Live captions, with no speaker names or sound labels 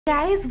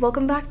Guys,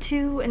 welcome back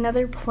to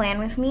another plan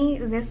with me.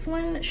 This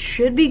one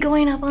should be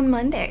going up on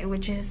Monday,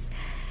 which is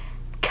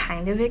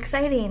kind of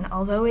exciting,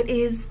 although it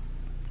is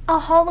a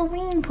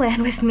Halloween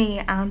plan with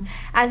me.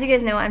 As you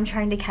guys know, I'm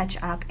trying to catch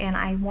up and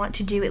I want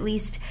to do at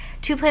least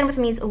 2 plan with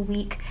me's a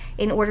week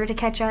in order to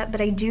catch up,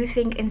 but I do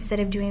think instead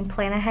of doing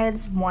plan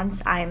aheads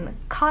once I'm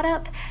caught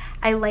up,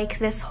 I like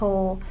this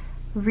whole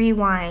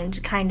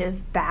rewind kind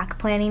of back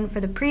planning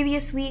for the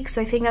previous week. So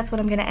I think that's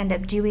what I'm gonna end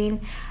up doing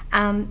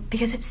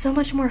because it's so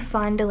much more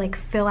fun to like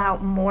fill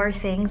out more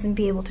things and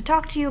be able to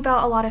talk to you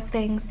about a lot of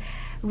things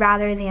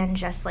rather than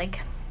just like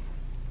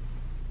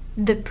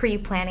the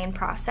pre-planning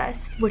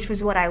process, which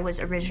was what I was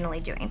originally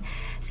doing.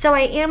 So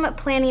I am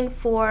planning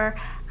for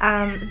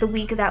the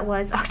week that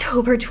was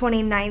October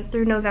 29th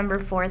through November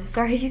 4th.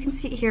 Sorry if you can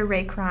hear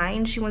Ray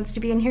crying. She wants to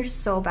be in here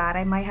so bad.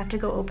 I might have to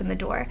go open the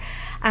door.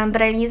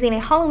 But I'm using a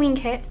Halloween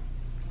kit,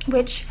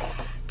 which,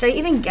 did I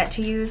even get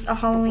to use a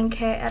Halloween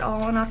kit at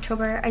all in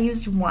October? I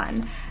used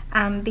one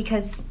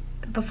because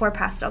before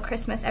Pastel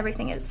Christmas,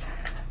 everything is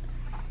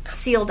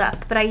sealed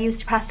up. But I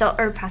used Pastel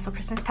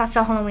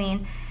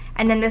Halloween.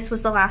 And then this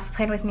was the last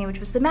plan with me, which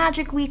was the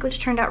Magic Week, which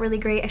turned out really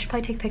great. I should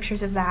probably take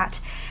pictures of that.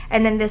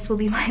 And then this will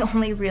be my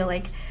only real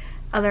like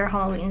other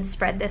Halloween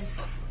spread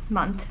this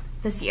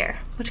year,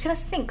 which kind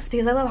of stinks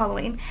because I love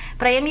Halloween.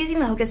 But I am using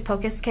the Hocus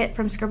Pocus kit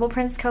from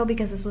ScribblePrintsCo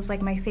because this was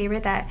like my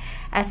favorite that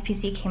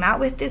SPC came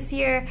out with this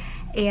year,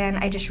 and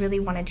I just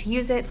really wanted to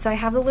use it. So I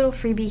have the little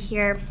freebie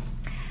here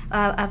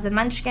of the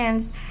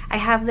Munchkins. I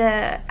have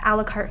the a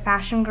la carte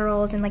Fashion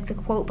Girls and like the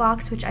quote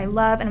box, which I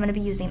love, and I'm going to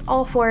be using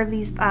all 4 of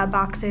these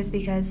boxes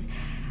because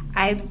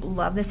I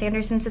love the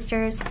Sanderson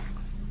sisters.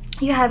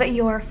 You have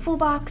your full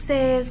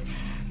boxes,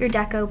 your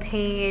deco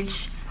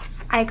page,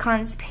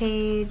 icons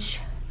page,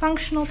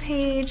 functional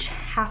page,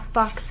 half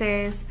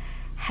boxes,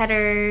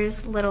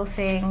 headers, little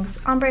things,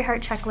 ombre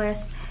heart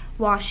checklist,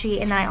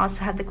 washi, and then I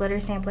also have the glitter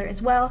sampler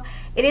as well.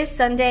 It is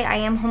Sunday. I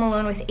am home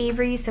alone with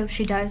Avery, so if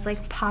she does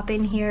like pop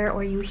in here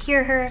or you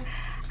hear her,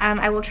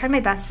 I will try my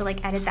best to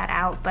like edit that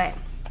out, but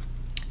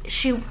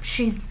she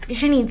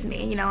needs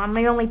me, you know. I'm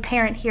the only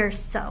parent here,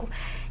 so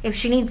if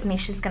she needs me,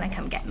 she's gonna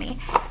come get me.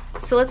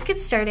 So let's get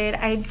started.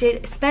 I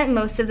spent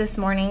most of this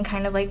morning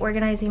kind of like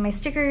organizing my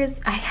stickers.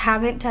 I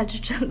haven't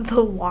touched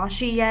the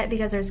washi yet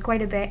because there's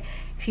quite a bit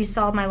if you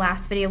saw my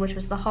last video, which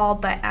was the haul,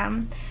 but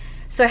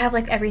so I have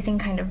like everything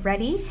kind of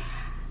ready.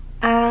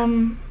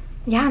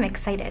 Yeah, I'm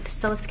excited.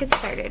 So let's get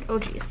started. Oh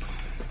geez.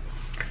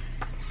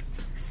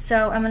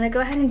 So I'm gonna go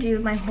ahead and do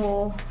my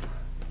whole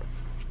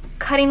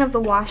cutting of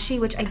the washi,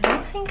 which I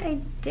don't think I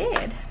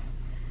did.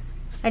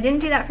 I didn't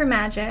do that for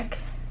Magic.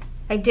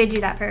 I did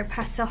do that for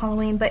Pastel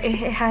Halloween, but it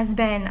has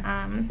been,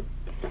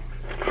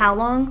 how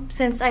long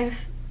since I've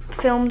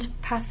filmed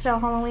Pastel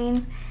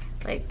Halloween?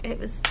 Like,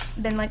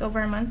 been like over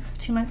a month,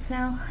 2 months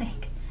now.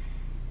 Like,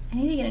 I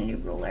need to get a new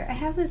ruler. I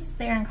have this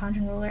Erin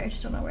Condren ruler, I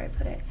just don't know where I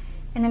put it.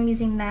 And I'm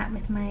using that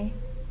with my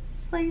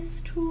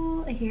slice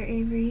tool. I hear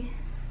Avery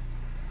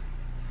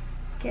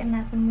getting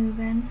up and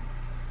moving.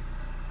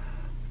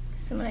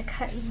 So I'm gonna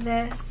cut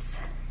this.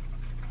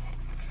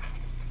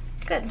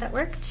 Good, that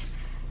worked.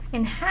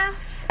 In half.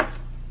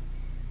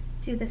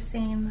 Do the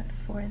same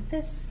for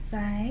this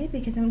side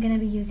because I'm going to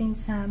be using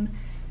some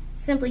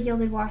Simply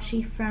Gilded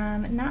washi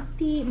from not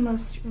the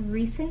most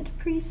recent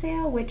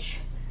pre-sale, which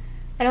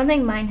I don't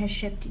think mine has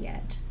shipped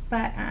yet,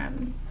 but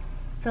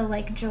the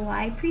like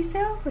July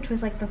pre-sale, which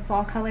was like the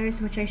fall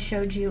colors, which I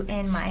showed you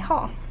in my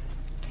haul.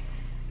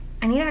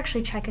 I need to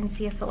actually check and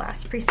see if the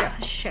last pre-sale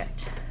has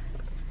shipped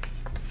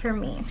for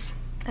me.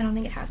 I don't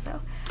think it has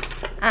though.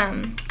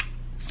 I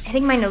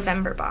think my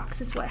November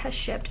box is what has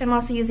shipped. I'm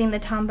also using the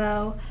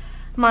Tombow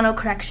mono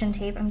correction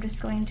tape. I'm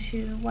just going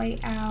to white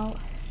out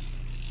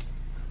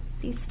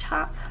these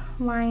top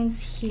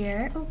lines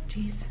here. Oh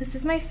geez, this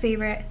is my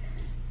favorite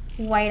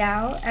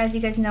whiteout. As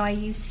you guys know, I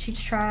used to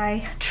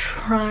try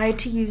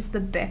to use the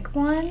Bic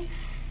one,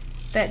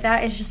 but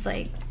that is just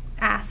like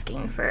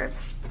asking for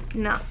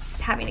not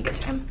having a good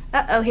time.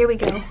 Uh-oh, here we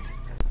go.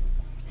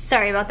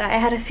 Sorry about that. I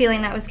had a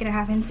feeling that was gonna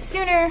happen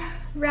sooner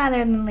rather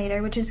than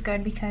later, which is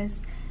good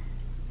because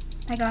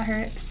I got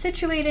her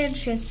situated.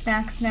 She has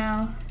snacks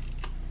now.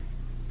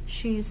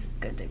 She's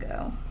good to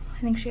go.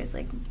 I think she has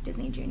like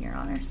Disney Junior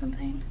on or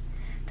something.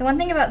 The one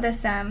thing about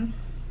this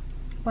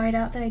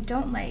whiteout that I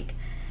don't like,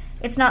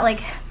 it's not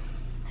like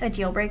a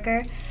deal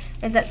breaker,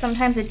 is that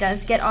sometimes it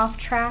does get off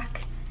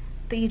track,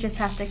 but you just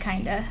have to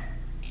kind of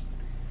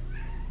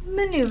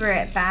maneuver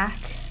it back.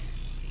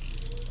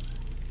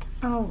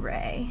 Oh,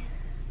 Ray,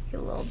 you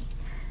little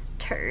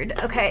turd.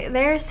 Okay,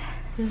 there's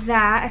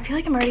that. I feel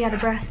like I'm already out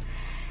of breath,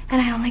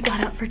 and I only got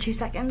up for 2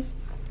 seconds.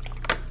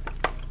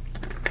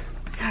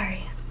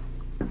 Sorry.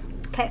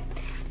 Okay,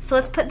 so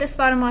let's put this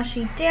bottom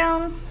washi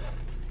down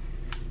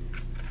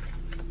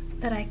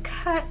that I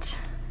cut.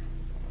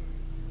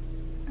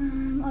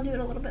 I'll do it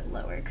a little bit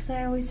lower because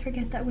I always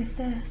forget that with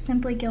the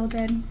Simply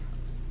Gilded,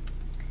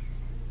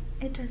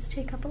 it does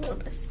take up a little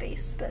bit of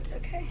space, but it's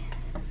okay.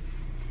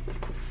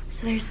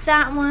 So there's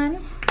that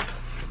one,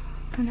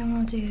 and then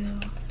we'll do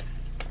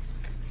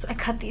So I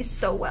cut these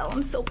so well.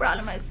 I'm so proud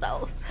of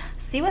myself.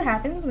 See what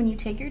happens when you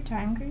take your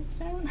time,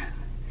 Kirsten?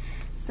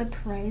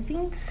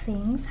 Surprising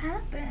things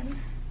happen.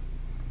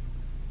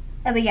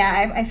 But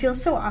yeah, I feel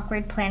so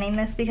awkward planning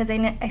this because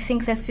I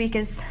think this week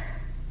is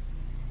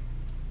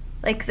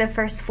like the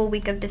first full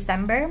week of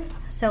December.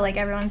 So like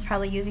everyone's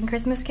probably using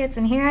Christmas kits,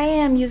 and here I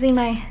am using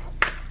my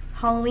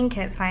Halloween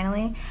kit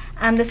finally.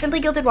 The Simply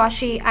Gilded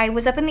washi, I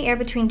was up in the air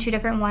between two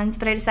different ones,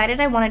 but I decided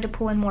I wanted to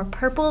pull in more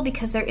purple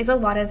because there is a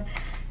lot of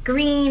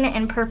green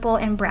and purple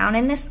and brown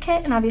in this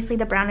kit, and obviously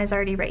the brown is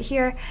already right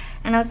here.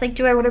 And I was like,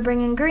 do I want to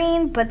bring in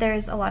green? But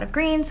there's a lot of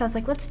green, so I was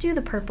like, let's do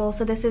the purple.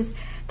 So this is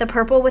the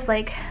purple with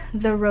like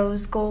the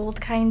rose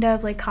gold kind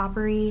of like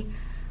coppery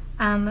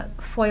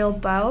foil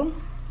bow.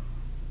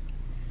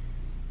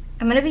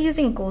 I'm gonna be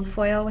using gold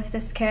foil with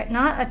this kit,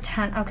 not a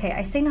ton. Okay,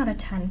 I say not a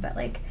ton, but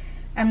like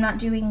I'm not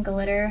doing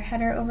glitter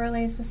header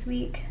overlays this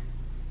week.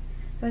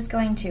 I was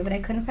going to, but I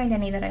couldn't find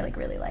any that I like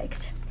really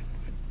liked.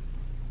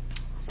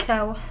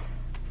 So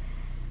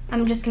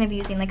I'm just gonna be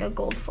using like a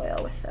gold foil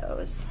with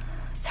those.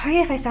 Sorry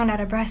if I sound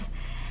out of breath.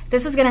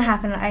 This is gonna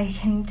happen, I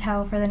can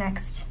tell, for the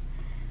next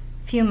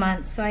few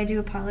months, so I do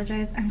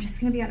apologize. I'm just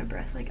gonna be out of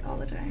breath like all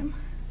the time.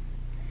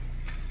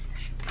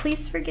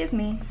 Please forgive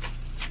me.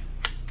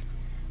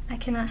 I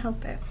cannot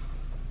help it.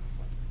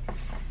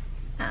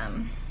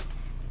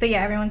 But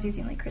yeah, everyone's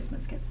using like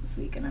Christmas kits this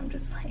week, and I'm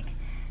just like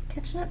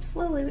catching up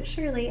slowly but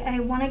surely. I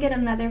want to get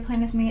another plan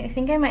with me. I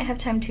think I might have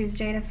time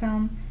Tuesday to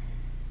film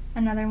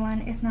another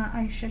one. If not,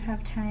 I should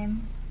have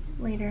time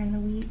later in the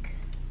week,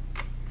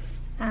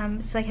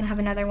 so I can have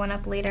another one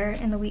up later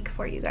in the week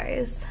for you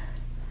guys,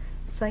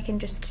 so I can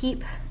just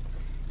keep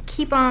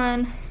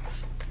on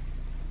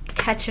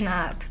catching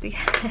up,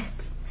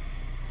 because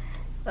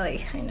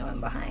like I know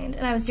I'm behind.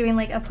 And I was doing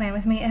like a plan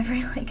with me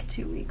every like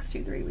 2 weeks,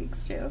 2-3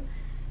 weeks too,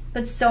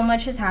 but so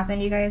much has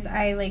happened, you guys.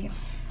 I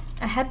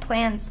had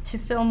plans to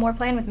film more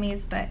plan with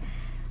me's, but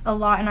a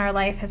lot in our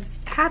life has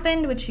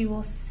happened, which you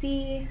will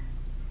see.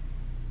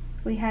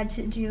 We had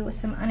to do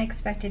some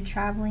unexpected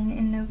traveling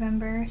in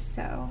November,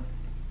 so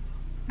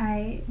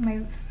my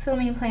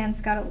filming plans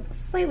got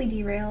slightly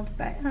derailed,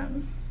 but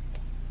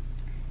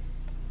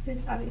it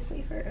was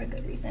obviously for a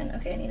good reason.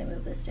 Okay, I need to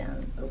move this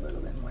down a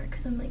little bit more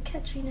because I'm like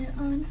catching it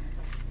on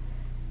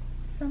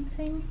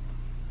something.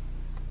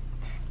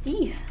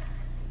 Eee.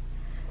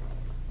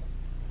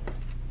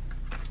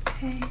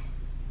 Okay.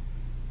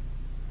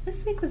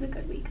 This week was a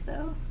good week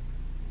though.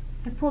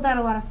 I pulled out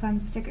a lot of fun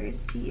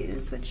stickers to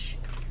use, which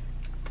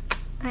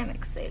I'm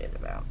excited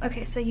about.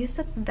 Okay, so I used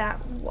up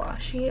that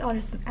washi. I'll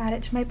just add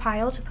it to my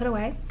pile to put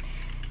away.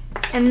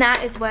 And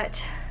that is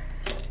what,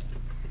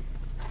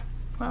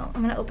 well,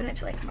 I'm gonna open it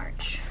to like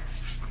March.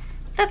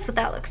 That's what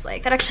that looks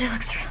like. That actually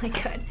looks really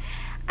good.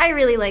 I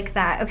really like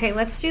that. Okay,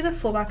 let's do the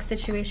full box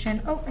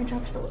situation. Oh, I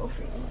dropped the little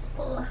frame.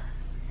 Ugh.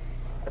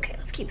 Okay,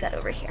 let's keep that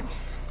over here.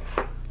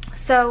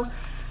 So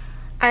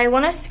I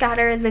wanna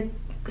scatter the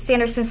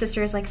Sanderson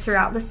sisters like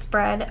throughout the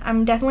spread.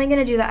 I'm definitely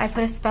gonna do that. I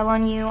put a spell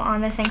on you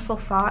on the thankful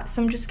thought,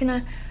 so I'm just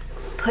gonna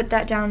put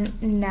that down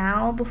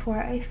now before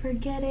I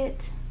forget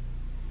it.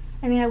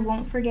 I mean, I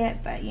won't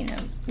forget, but you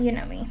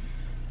know me.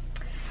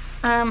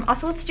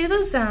 Also, let's do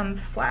those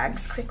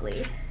flags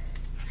quickly.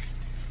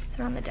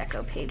 They're on the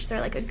deco page.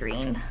 They're like a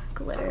green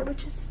glitter,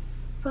 which is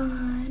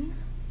fun.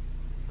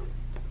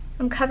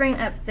 I'm covering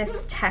up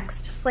this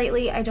text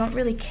slightly. I don't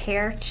really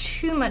care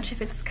too much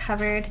if it's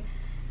covered,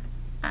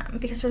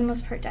 because for the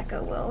most part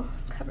deco will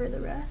cover the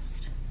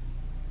rest.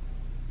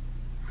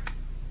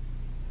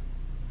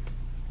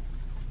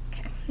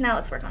 Okay, now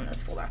let's work on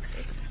those full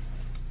boxes.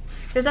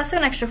 There's also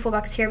an extra full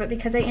box here, but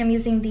because I am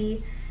using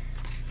the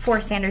 4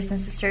 Sanderson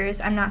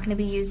sisters, I'm not going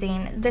to be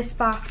using this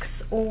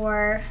box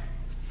or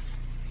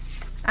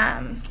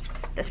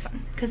this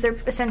one, because they're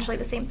essentially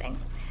the same thing.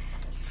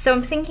 So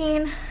I'm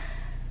thinking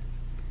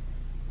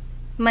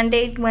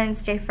Monday,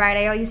 Wednesday,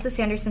 Friday, I'll use the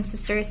Sanderson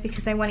sisters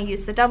because I want to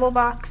use the double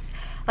box.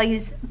 I'll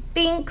use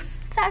Binks,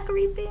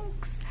 Thackeray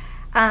Binks,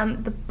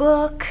 the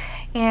book,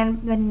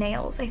 and the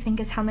nails, I think,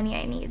 is how many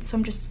I need. So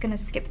I'm just going to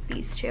skip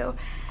these 2.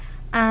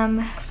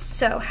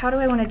 So how do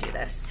I want to do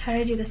this? How do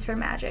I do this for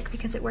magic?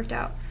 Because it worked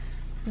out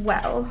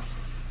well.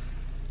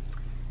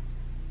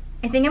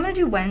 I think I'm going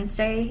to do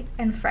Wednesday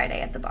and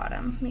Friday at the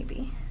bottom,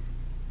 maybe.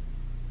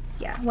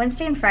 Yeah,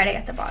 Wednesday and Friday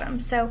at the bottom.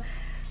 So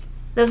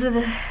those are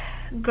the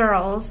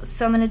girls.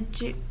 So I'm going to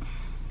do...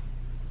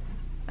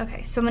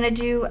 Okay, so I'm going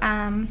to do...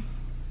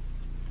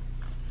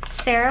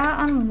 Sarah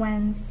on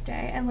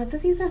Wednesday. I love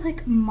that these are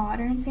like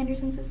modern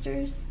Sanderson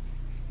sisters.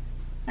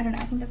 I don't know,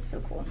 I think that's so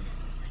cool.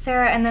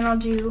 Sarah, and then I'll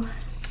do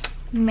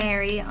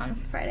Mary on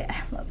Friday.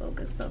 I love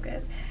Hocus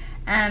Pocus.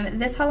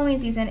 This Halloween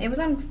season, it was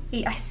on,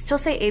 I still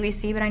say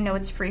ABC, but I know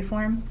it's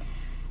Freeform.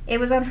 It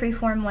was on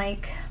Freeform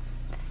like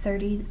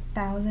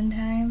 30,000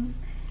 times.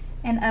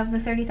 And of the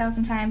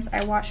 30,000 times,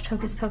 I watched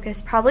Hocus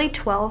Pocus probably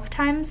 12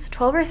 times,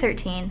 12 or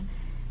 13.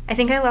 I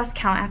think I lost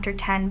count after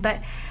 10, but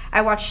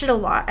I watched it a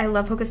lot. I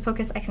love Hocus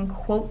Pocus. I can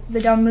quote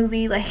the dumb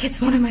movie. Like,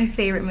 it's one of my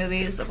favorite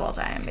movies of all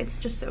time. It's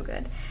just so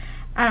good.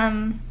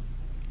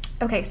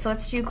 Okay, so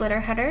let's do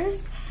glitter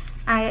headers.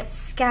 I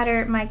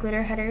scatter my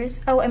glitter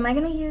headers. Oh, am I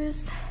gonna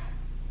use...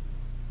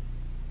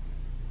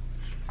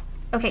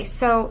 Okay,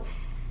 so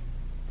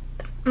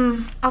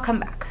I'll come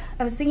back.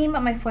 I was thinking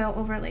about my foil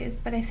overlays,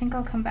 but I think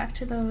I'll come back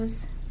to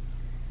those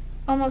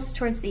almost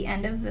towards the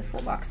end of the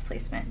full box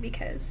placement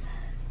because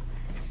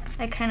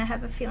I kind of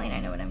have a feeling I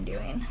know what I'm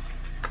doing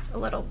a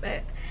little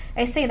bit.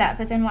 I say that,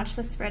 but then watch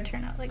the spread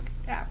turn out like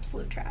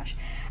absolute trash.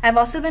 I've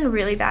also been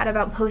really bad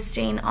about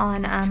posting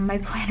on my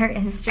planner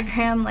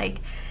Instagram. Like,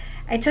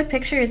 I took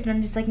pictures but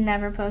I'm just like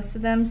never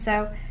posted them,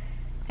 so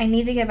I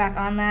need to get back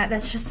on that.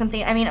 That's just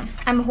something, I mean,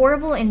 I'm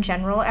horrible in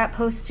general at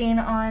posting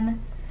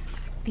on,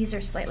 these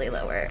are slightly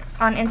lower,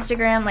 on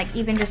Instagram, like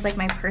even just like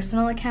my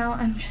personal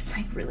account. I'm just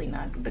like really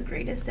not the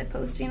greatest at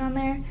posting on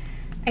there.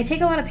 I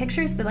take a lot of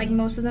pictures, but like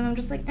most of them I'm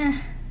just like,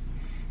 I'm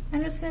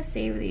just gonna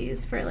save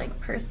these for like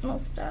personal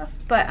stuff.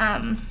 But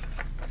I'm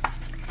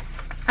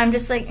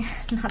just like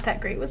not that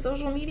great with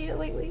social media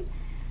lately,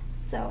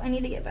 so I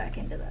need to get back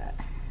into that.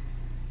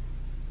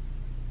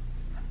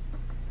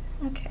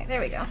 Okay,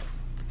 there we go.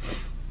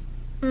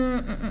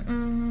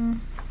 And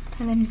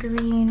then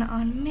green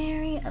on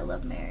Mary. I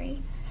love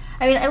Mary.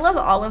 I mean, I love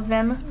all of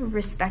them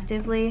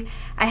respectively.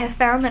 I have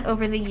found that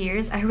over the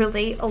years I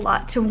relate a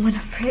lot to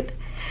Winifred,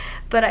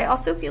 but I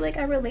also feel like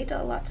I relate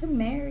a lot to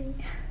Mary.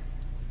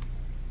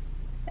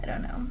 I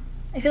don't know.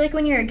 I feel like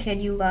when you're a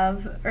kid you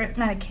love, or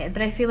not a kid,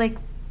 but I feel like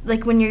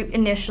when you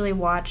initially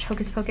watch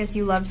Hocus Pocus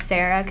you love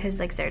Sarah because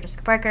like Sarah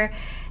Jessica Parker,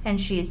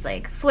 and she's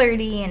like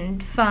flirty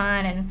and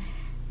fun, and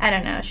I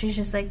don't know, she's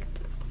just like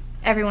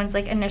everyone's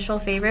like initial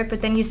favorite.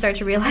 But then you start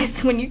to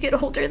realize when you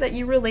get older that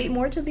you relate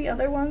more to the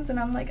other ones, and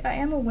I'm like, I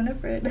am a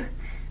Winifred.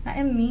 I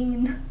am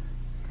mean.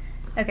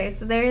 Okay,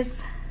 so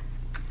there's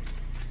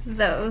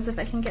those. If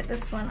I can get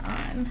this one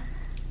on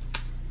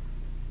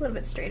a little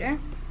bit straighter.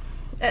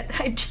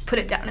 I just put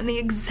it down in the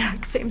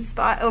exact same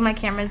spot. Oh, my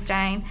camera's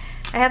dying.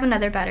 I have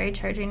another battery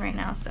charging right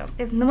now, so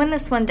when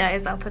this one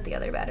dies, I'll put the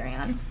other battery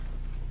on.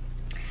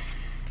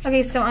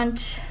 Okay, so on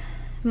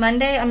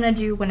Monday, I'm gonna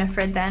do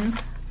Winifred then.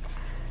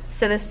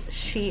 So this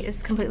sheet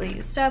is completely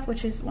used up,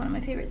 which is one of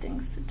my favorite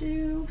things to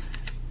do.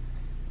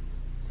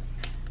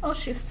 Oh,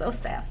 she's so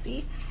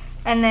sassy.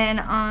 And then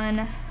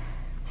on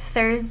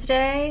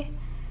Thursday,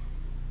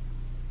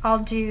 I'll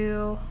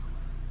do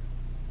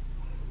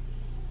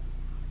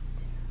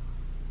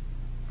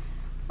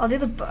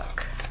the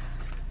book.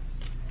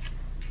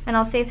 And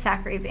I'll save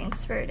Thackeray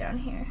Binks for down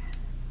here.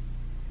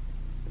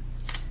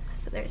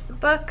 So there's the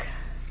book.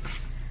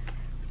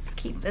 Let's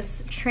keep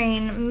this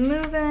train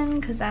moving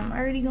because I'm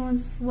already going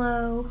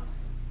slow.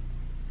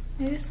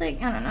 I just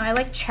like, I don't know, I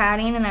like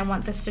chatting and I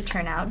want this to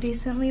turn out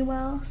decently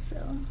well,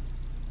 so.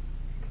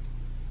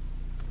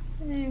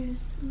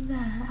 There's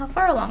that. How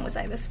far along was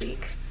I this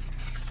week?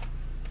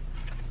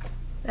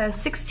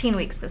 16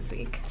 weeks this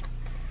week.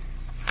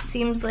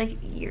 Seems like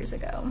years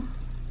ago.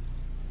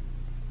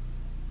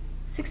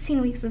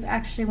 16 weeks was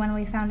actually when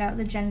we found out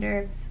the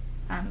gender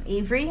of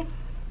Avery.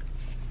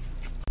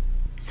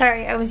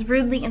 Sorry, I was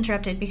rudely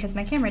interrupted because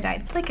my camera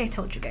died, like I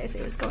told you guys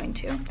it was going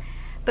to.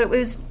 But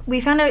we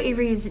found out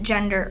Avery's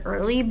gender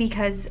early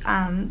because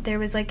there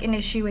was like an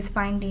issue with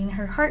finding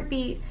her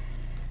heartbeat,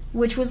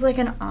 which was like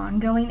an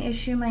ongoing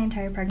issue my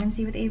entire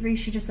pregnancy with Avery.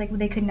 She just like,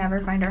 they could never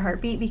find her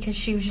heartbeat because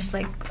she was just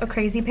like a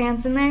crazy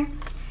pants in there.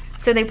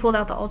 So they pulled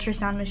out the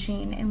ultrasound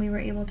machine and we were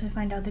able to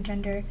find out the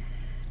gender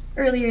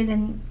earlier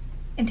than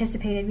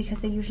anticipated because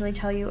they usually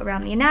tell you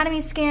around the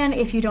anatomy scan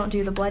if you don't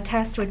do the blood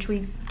test, which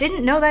we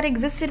didn't know that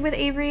existed with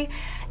Avery,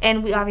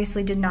 and we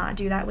obviously did not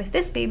do that with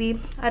this baby.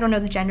 I don't know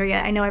the gender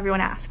yet. I know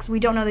everyone asks. We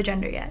don't know the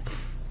gender yet.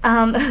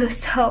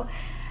 So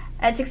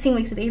at 16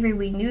 weeks with Avery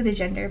we knew the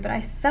gender, but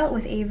I felt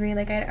with Avery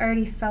like I'd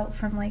already felt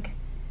from like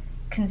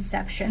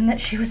conception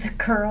that she was a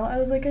girl. I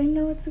was like, I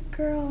know it's a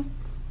girl.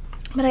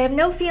 But I have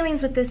no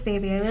feelings with this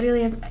baby. I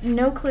literally have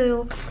no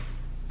clue.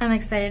 I'm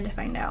excited to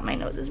find out. My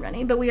nose is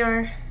running, but we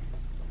are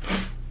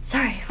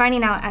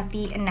finding out at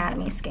the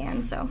anatomy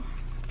scan, so,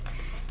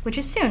 which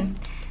is soon.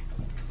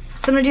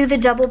 So I'm gonna do the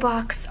double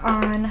box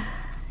on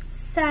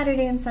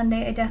Saturday and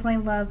Sunday. I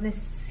definitely love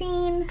this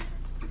scene.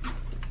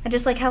 I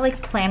just like how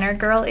like planner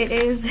girl it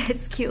is.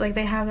 It's cute, like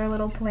they have their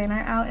little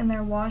planner out and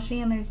their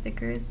washi and their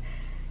stickers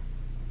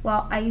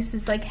while ice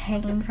is like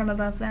hanging from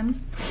above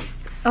them.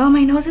 Oh,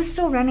 my nose is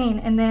still running.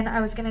 And then I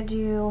was gonna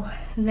do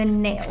the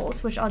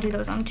nails, which I'll do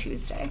those on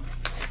Tuesday.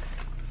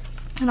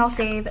 And I'll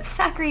save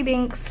Thackeray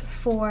Binks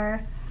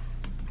for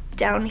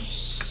down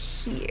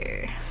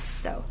here.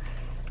 So,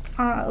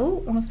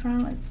 oh, almost put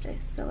on Wednesday.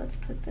 So let's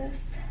put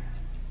this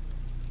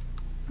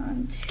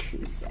on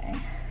Tuesday.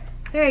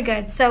 Very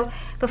good. So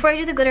before I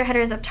do the glitter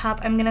headers up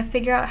top, I'm gonna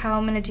figure out how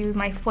I'm gonna do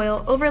my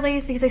foil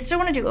overlays because I still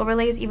wanna do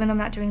overlays even though I'm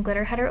not doing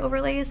glitter header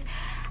overlays.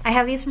 I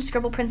have these from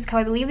ScribblePrintsCo.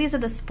 I believe these are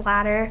the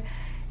splatter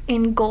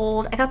in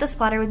gold. I thought the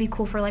splatter would be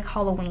cool for like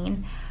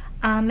Halloween.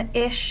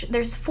 Ish.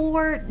 There's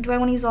 4. Do I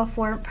want to use all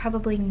 4?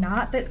 Probably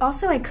not, but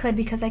also I could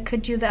because I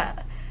could do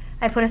that.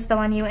 I put a spell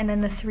on you and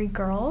then the 3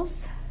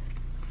 girls.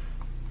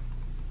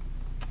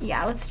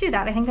 Yeah, let's do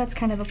that. I think that's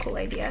kind of a cool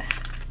idea.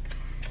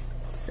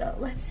 So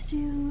let's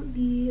do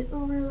the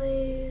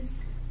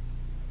overlays.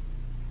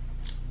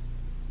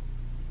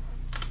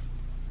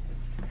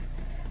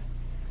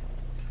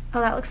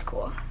 Oh, that looks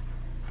cool.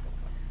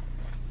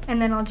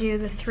 And then I'll do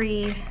the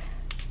 3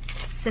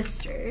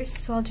 sisters.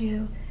 So I'll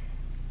do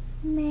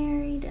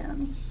Mary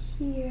down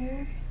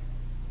here.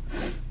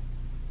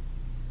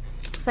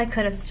 So I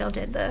could have still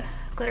did the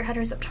glitter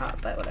headers up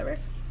top, but whatever.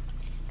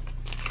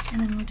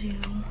 And then we'll do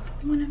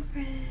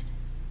Winifred.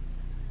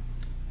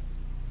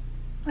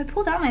 I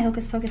pulled out my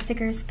Hocus Pocus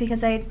stickers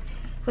because I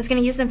was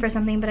gonna use them for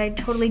something, but I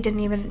totally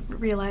didn't even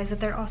realize that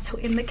they're also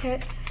in the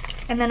kit.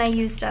 And then I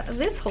used up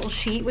this whole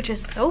sheet, which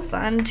is so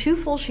fun. 2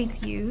 full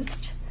sheets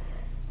used.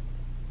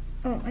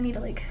 Oh, I need to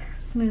like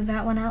smooth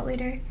that one out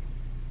later.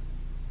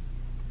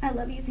 I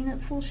love using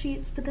up full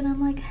sheets, but then I'm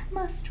like,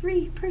 must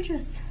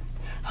repurchase.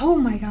 Oh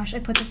my gosh, I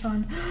put this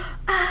on.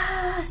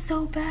 Ah,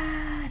 so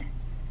bad.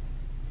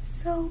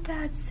 So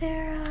bad,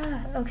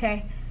 Sarah.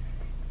 Okay.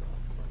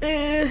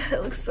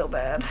 It looks so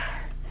bad.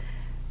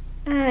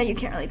 You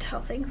can't really tell,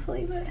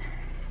 thankfully, but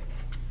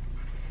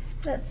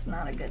that's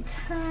not a good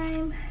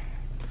time.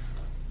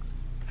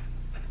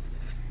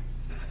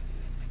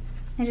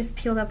 I just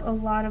peeled up a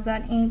lot of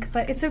that ink,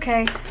 but it's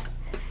okay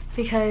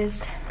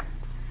because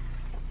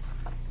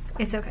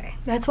it's okay.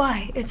 That's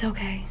why it's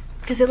okay,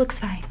 because it looks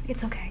fine.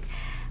 It's okay.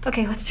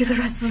 Okay, let's do the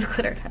rest of the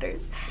glitter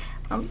headers.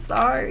 I'm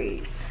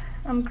sorry.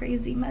 I'm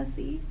crazy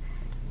messy.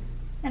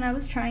 And I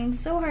was trying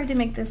so hard to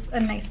make this a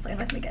nice plan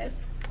with me, guys.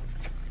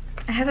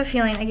 I have a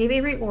feeling I gave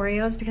Avery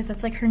Oreos because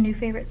that's like her new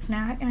favorite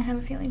snack, and I have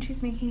a feeling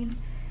she's making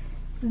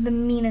the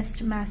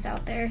meanest mess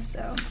out there,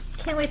 so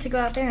can't wait to go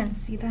out there and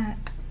see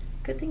that.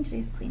 Good thing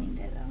today's cleaning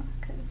day though,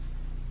 because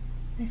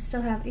I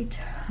still have a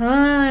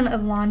ton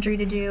of laundry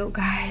to do,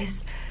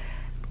 guys.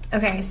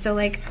 Okay, so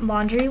like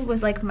laundry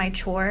was like my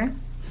chore,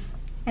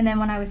 and then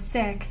when I was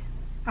sick,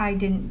 I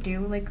didn't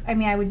do like, I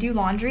mean I would do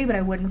laundry, but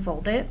I wouldn't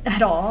fold it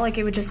at all. Like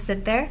it would just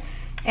sit there.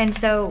 And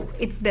so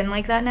it's been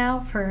like that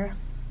now for a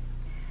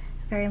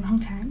very long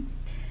time.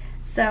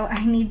 So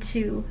I need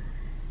to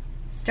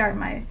start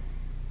my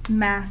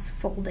mass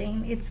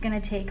folding. It's gonna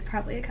take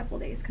probably a couple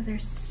days because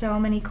there's so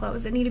many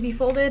clothes that need to be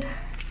folded,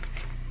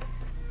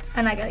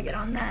 and I gotta get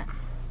on that.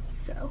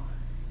 So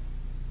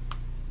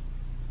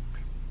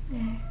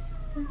there's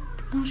the,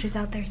 oh, she's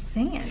out there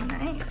singing.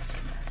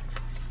 Nice.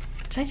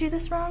 Did I do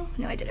this wrong?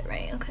 No, I did it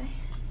right. Okay.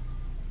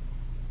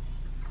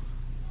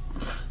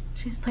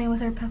 She's playing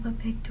with her Peppa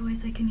Pig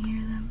toys. I can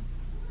hear them.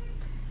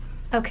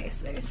 Okay,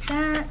 so there's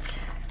that.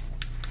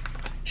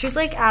 She's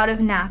like out of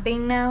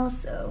napping now,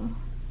 so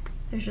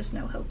there's just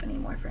no hope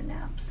anymore for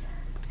naps.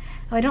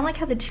 Oh, I don't like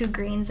how the 2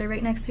 greens are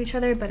right next to each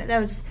other, but that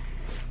was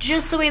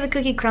just the way the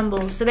cookie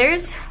crumbles. So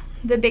there's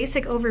the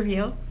basic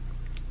overview.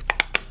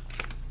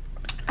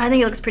 I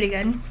think it looks pretty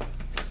good.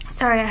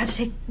 Sorry, I have to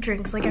take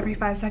drinks like every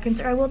 5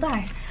 seconds or I will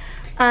die.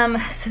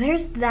 So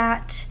there's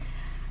that.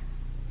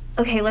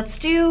 Okay, let's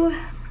do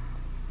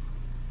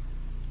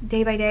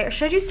day by day, or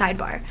should I do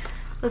sidebar?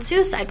 Let's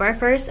do the sidebar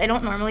first. I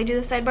don't normally do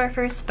the sidebar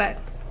first, but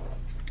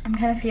I'm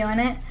kind of feeling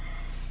it.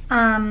 So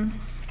I'm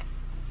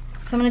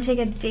gonna take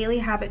a daily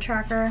habit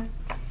tracker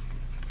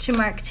to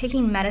mark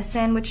taking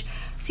medicine, which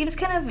seems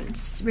kind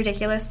of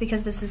ridiculous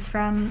because this is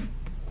from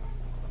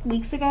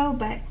weeks ago,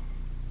 but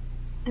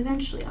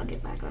eventually I'll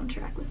get back on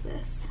track with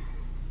this.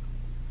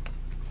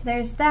 So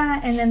there's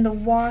that, and then the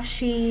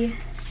washi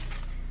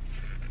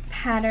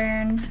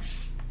pattern.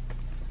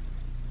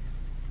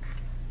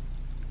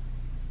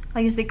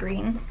 I'll use the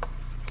green.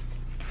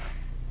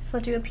 So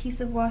I'll do a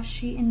piece of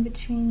washi in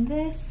between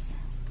this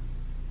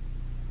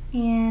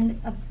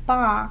and a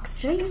box.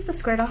 Did I use the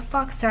squared off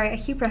box? Sorry, I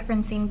keep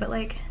referencing, but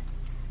like,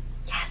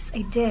 yes,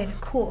 I did.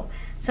 Cool.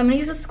 So I'm gonna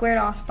use a squared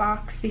off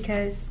box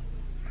because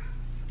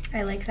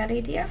I like that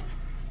idea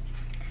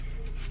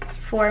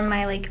for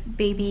my like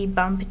baby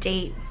bump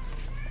date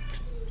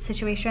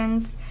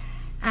situations.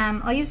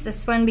 I'll use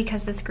this one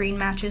because this green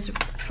matches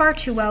far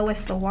too well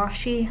with the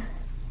washi,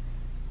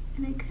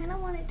 and I kind of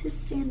want it to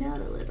stand out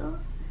a little.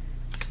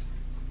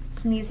 So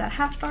I'm gonna use that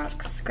half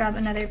box, grab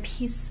another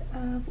piece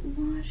of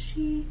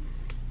washi,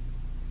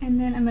 and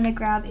then I'm gonna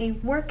grab a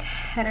work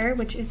header,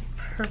 which is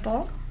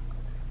purple,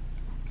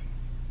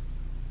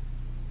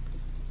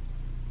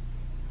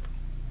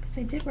 because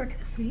I did work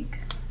this week.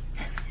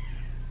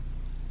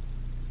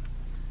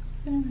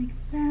 Like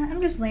that.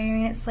 I'm just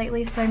layering it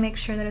slightly so I make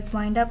sure that it's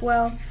lined up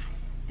well.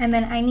 And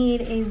then I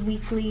need a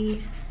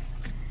weekly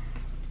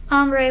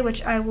ombre,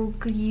 which I will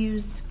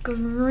use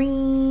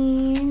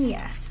green.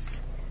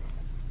 Yes.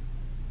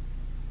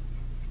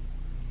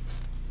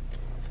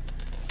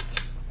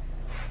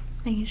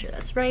 Making sure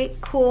that's right.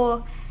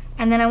 Cool.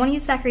 And then I want to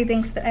use Zachary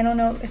Binks, but I don't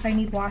know if I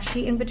need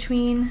washi in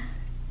between.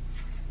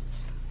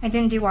 I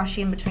didn't do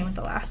washi in between with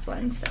the last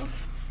one, so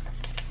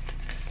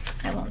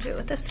I won't do it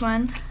with this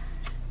one.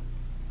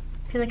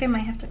 I feel like I might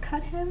have to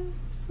cut him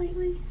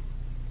slightly.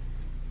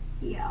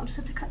 Yeah, I'll just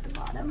have to cut the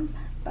bottom,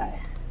 but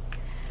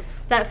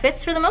that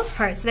fits for the most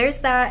part. So there's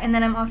that, and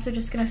then I'm also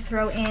just gonna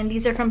throw in,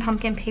 these are from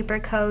Pumpkin Paper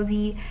Co.,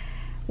 the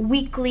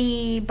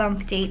weekly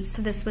bump dates.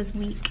 So this was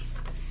week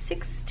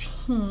 16.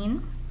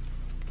 16.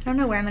 I don't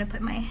know where I'm gonna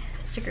put my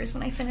stickers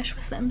when I finish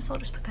with them, so I'll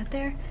just put that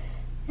there.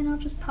 And I'll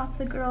just pop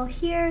the girl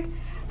here.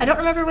 I don't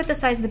remember what the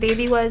size the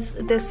baby was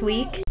this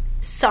week.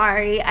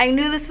 Sorry, I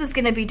knew this was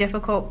gonna be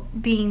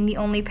difficult being the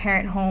only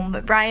parent home,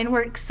 but Brian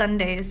works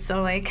Sundays,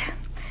 so like,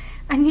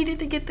 I needed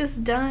to get this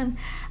done.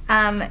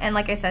 And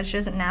like I said, she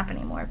doesn't nap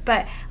anymore.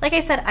 But like I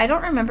said, I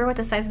don't remember what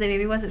the size of the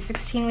baby was at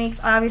 16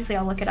 weeks. Obviously,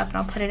 I'll look it up and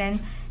I'll put it in.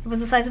 It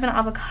was the size of an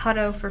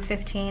avocado for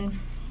 15.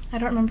 I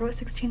don't remember what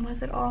 16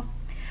 was at all.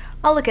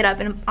 I'll look it up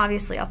and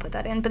obviously I'll put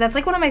that in. But that's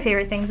like one of my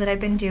favorite things that I've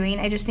been doing.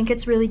 I just think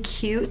it's really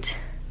cute.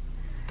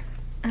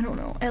 I don't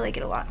know, I like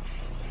it a lot.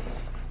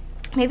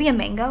 Maybe a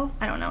mango?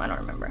 I don't know, I don't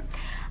remember.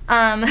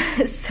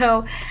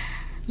 So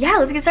yeah,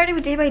 let's get started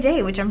with day by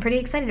day, which I'm pretty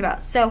excited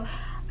about. So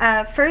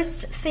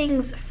first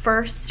things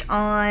first,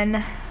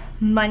 on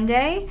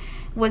Monday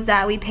was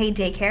that we paid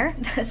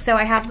daycare. So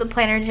I have the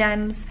Planner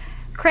Gems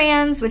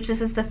crayons, which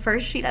this is the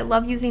first sheet. I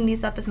love using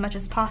these up as much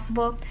as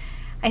possible.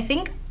 I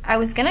think I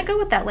was gonna go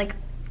with that like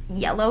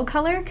yellow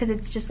color because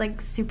it's just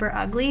like super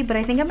ugly, but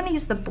I think I'm gonna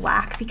use the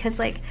black because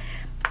like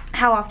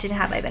how often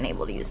have I been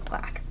able to use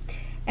black?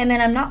 And then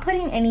I'm not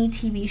putting any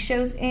TV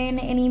shows in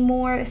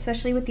anymore,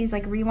 especially with these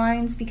like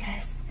rewinds,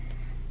 because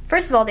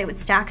first of all, they would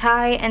stack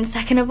high, and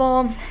second of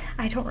all,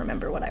 I don't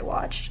remember what I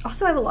watched.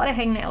 Also, I have a lot of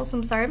hangnails, so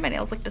I'm sorry if my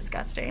nails look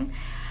disgusting.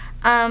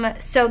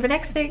 So the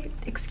next thing,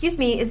 excuse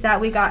me, is that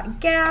we got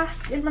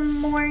gas in the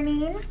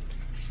morning.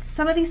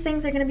 Some of these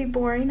things are gonna be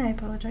boring, I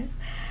apologize.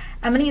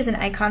 I'm gonna use an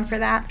icon for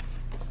that.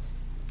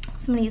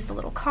 So I'm gonna use the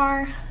little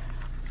car.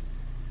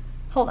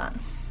 Hold on.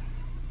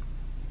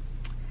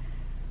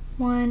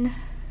 1,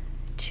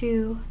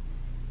 2,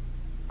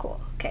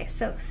 cool. Okay,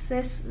 so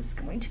this is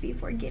going to be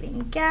for getting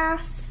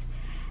gas.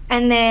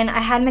 And then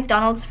I had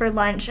McDonald's for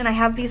lunch, and I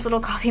have these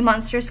little Coffee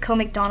Monsters Co.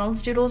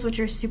 McDonald's doodles, which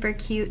are super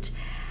cute.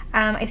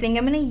 I think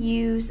I'm gonna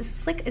use,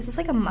 is this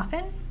like a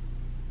muffin?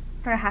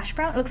 Or a hash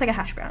brown? It looks like a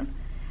hash brown.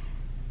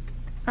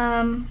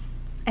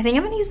 I think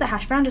I'm gonna use the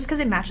hash brown just because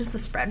it matches the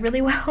spread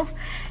really well.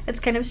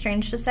 It's kind of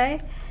strange to say.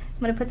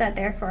 I'm gonna put that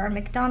there for our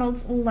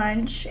McDonald's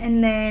lunch.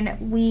 And then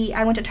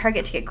I went to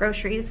Target to get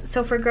groceries.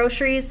 So for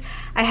groceries,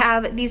 I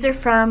have, these are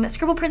from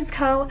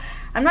ScribblePrintsCo.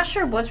 I'm not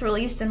sure what's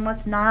released and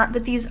what's not,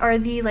 but these are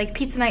the like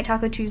Pizza Night,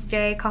 Taco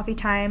Tuesday, Coffee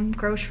Time,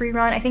 Grocery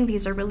Run. I think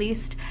these are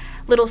released.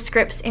 Little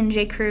scripts in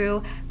J.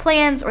 Crew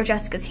plans or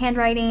Jessica's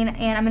handwriting.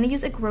 And I'm gonna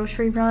use a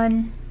grocery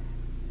run.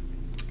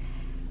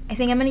 I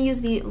think I'm gonna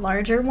use the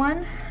larger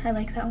one. I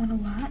like that one a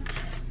lot.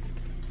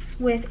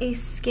 With a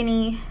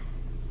skinny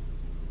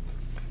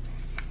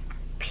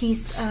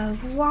piece of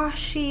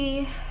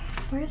washi.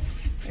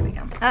 There we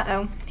go.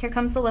 Uh-oh, here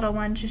comes the little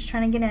one, just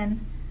trying to get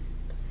in.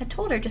 I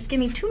told her, just give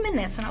me 2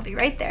 minutes and I'll be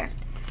right there.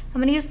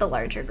 I'm gonna use the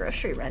larger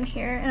grocery run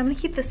here, and I'm gonna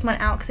keep this one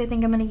out because I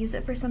think I'm gonna use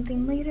it for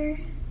something later.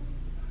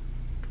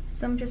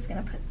 So I'm just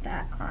gonna put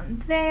that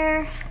on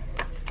there.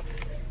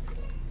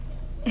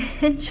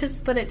 And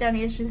just put it down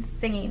here, she's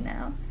singing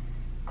now.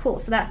 Cool,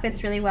 so that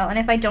fits really well. And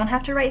if I don't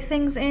have to write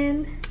things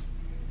in,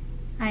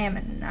 I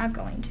am not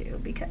going to,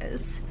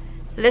 because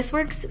this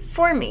works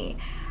for me.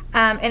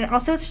 And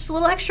also it's just a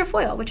little extra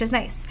foil, which is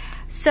nice.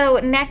 So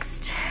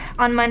next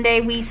on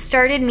Monday,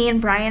 me and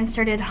Brian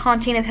started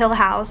Haunting of Hill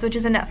House, which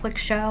is a Netflix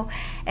show,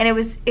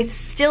 and it's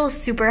still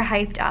super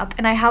hyped up,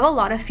 and I have a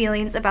lot of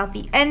feelings about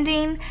the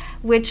ending,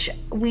 which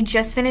we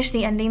just finished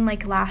the ending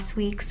like last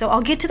week, so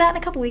I'll get to that in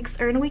a couple weeks,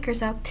 or in a week or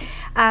so.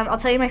 I'll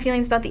tell you my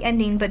feelings about the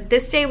ending, but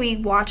this day we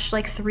watched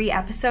like 3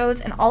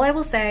 episodes, and all I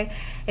will say,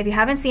 if you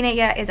haven't seen it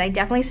yet, is I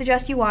definitely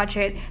suggest you watch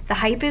it. The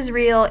hype is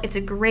real, it's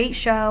a great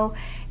show.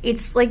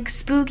 It's like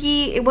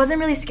spooky. It wasn't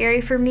really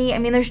scary for me. I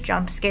mean, there's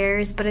jump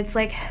scares, but it's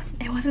like,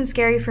 it wasn't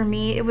scary for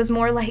me. It was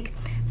more like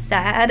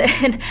sad,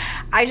 and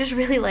I just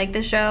really like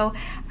the show.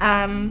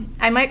 I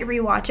might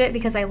rewatch it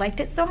because I liked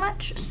it so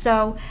much.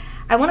 So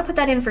I want to put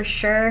that in for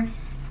sure.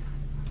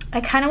 I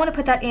kind of want to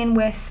put that in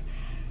with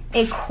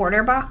a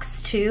quarter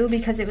box too,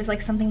 because it was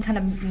like something kind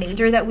of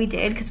major that we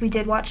did, because we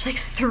did watch like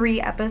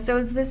 3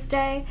 episodes this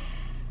day.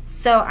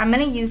 So I'm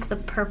gonna use the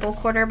purple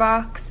quarter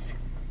box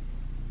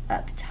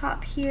up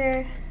top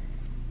here.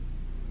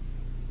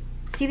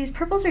 See, these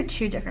purples are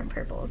 2 different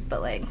purples,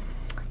 but like,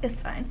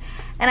 it's fine.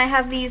 And I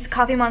have these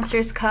Coffee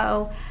Monsters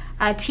Co.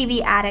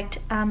 TV Addict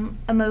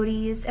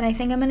emojis, and I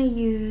think I'm gonna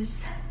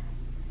use,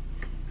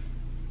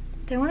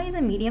 do I wanna use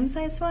a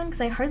medium-sized one?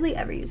 Because I hardly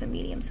ever use a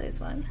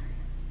medium-sized one.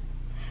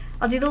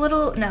 I'll do the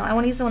little, no, I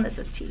wanna use the one that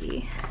says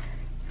TV,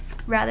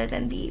 rather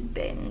than the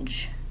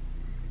binge.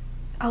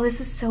 Oh, this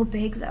is so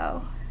big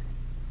though.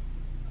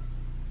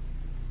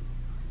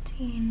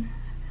 I'm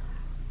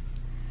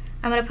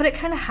gonna put it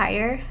kind of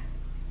higher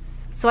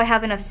so I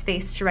have enough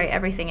space to write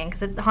everything in,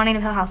 because the Haunting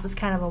of Hill House is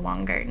kind of a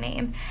longer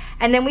name.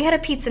 And then we had a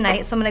pizza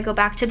night, so I'm gonna go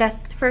back to that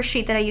first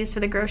sheet that I used for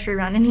the grocery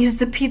run and use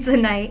the pizza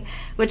night,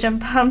 which I'm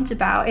pumped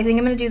about. I think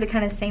I'm gonna do the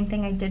kind of same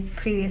thing I did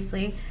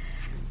previously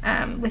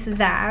with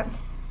that.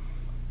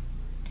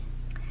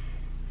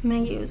 I'm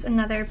gonna use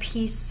another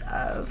piece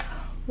of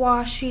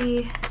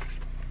washi.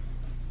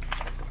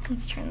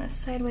 Let's turn this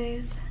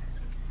sideways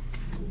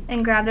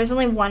and grab, there's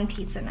only 1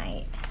 pizza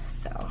night,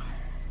 so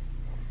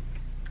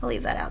I'll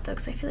leave that out though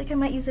because I feel like I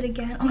might use it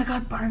again. Oh my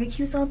god,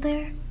 barbecue's out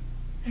there.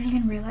 I didn't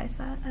even realize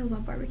that. I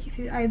love barbecue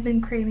food. I've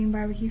been craving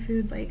barbecue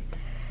food like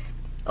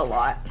a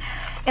lot.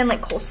 And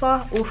like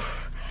coleslaw,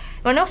 oof.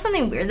 You wanna know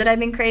something weird that I've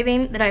been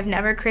craving that I've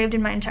never craved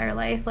in my entire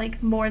life,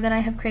 like more than I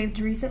have craved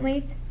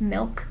recently?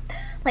 Milk.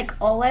 Like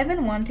all I've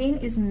been wanting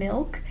is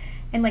milk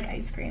and like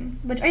ice cream,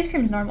 which ice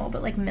cream's normal,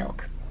 but like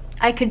milk.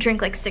 I could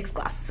drink like 6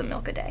 glasses of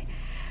milk a day.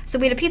 So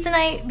we had a pizza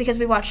night because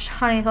we watched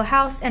Haunted Hill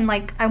House, and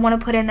like I want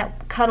to put in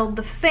that cuddled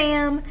the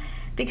fam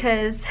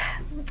because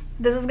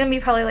this is gonna be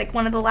probably like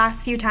one of the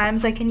last few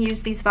times I can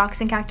use these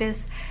Fox and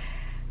Cactus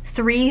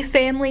 3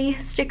 family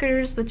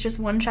stickers with just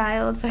 1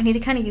 child, so I need to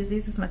kind of use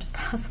these as much as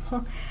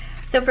possible.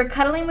 So for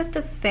cuddling with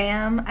the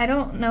fam, I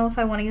don't know if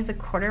I want to use a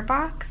quarter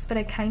box, but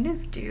I kind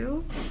of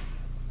do.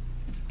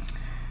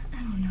 I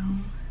don't know.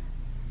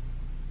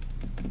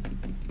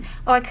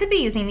 Oh, I could be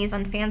using these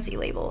on fancy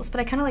labels, but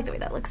I kind of like the way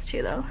that looks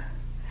too though.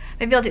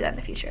 Maybe I'll do that in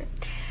the future.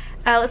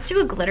 Let's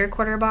do a glitter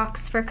quarter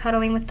box for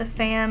cuddling with the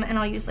fam, and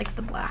I'll use like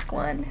the black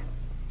one.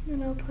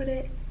 And I'll put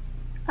it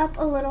up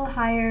a little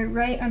higher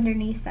right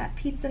underneath that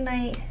pizza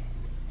night.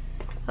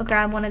 I'll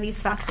grab one of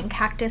these Fox and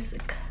Cactus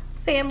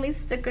family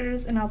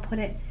stickers and I'll put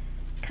it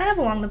kind of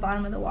along the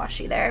bottom of the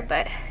washi there,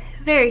 but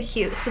very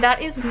cute. So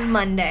that is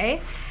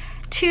Monday.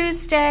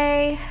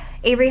 Tuesday,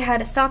 Avery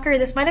had soccer.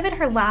 This might have been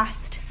her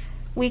last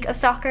week of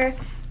soccer,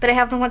 but I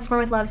have the Once More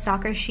with Love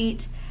soccer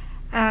sheet.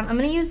 I'm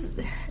gonna use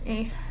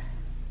I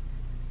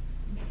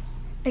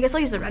guess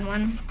I'll use the red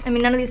one. I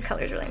mean, none of these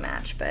colors really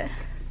match, but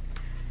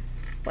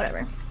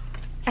whatever.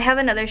 I have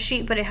another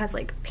sheet, but it has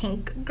like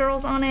pink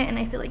girls on it, and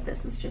I feel like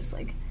this is just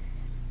like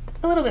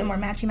a little bit more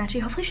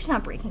matchy-matchy. Hopefully she's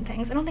not breaking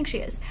things. I don't think she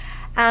is.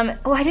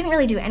 Oh, I didn't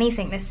really do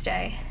anything this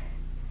day.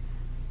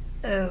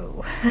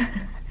 Oh.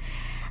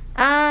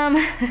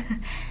 I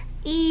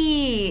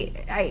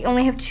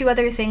only have 2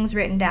 other things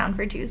written down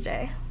for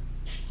Tuesday.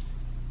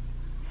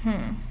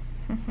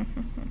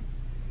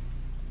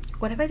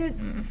 What if I did?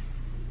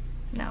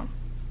 No.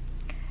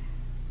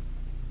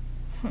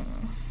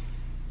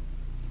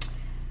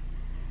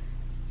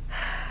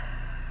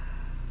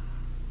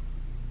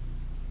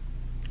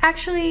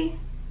 Actually,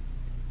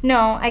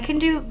 no, I can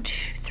do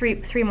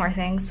three more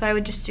things. So I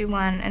would just do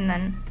 1 and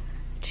then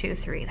 2,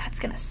 3. That's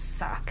gonna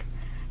suck.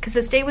 Because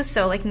this day was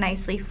so like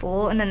nicely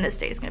full, and then this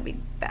day is gonna be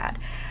bad.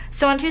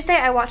 So on Tuesday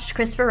I watched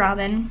Christopher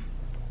Robin,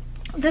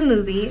 the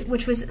movie,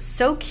 which was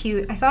so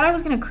cute. I thought I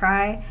was gonna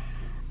cry.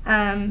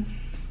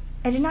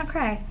 I did not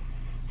cry.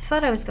 I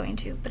thought I was going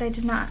to, but I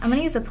did not. I'm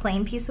gonna use a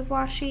plain piece of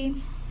washi.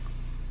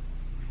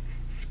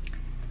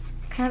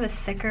 Kind of a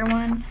thicker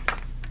one.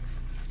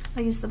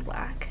 I'll use the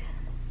black.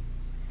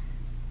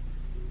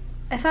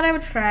 I thought I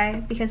would cry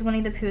because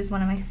Winnie the Pooh is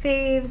one of my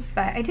faves,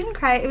 but I didn't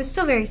cry. It was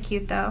still very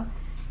cute though.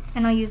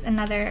 And I'll use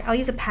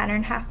a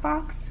pattern half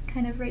box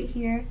kind of right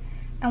here.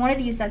 I wanted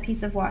to use that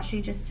piece of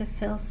washi just to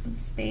fill some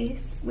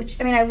space, which,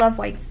 I mean, I love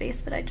white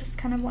space, but I just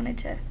kind of wanted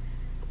to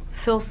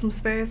fill some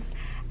space.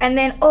 And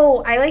then,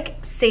 oh, I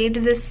like saved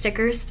this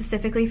sticker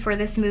specifically for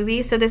this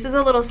movie. So this is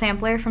a little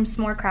sampler from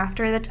S'more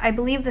Crafter that I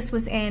believe this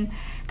was in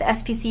the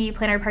SPC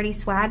Planner Party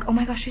swag. Oh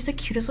my gosh, she's the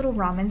cutest little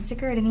ramen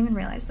sticker. I didn't even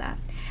realize that.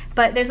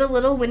 But there's a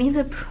little Winnie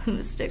the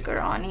Pooh sticker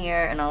on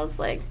here, and I was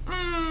like,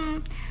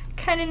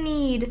 kind of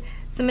need.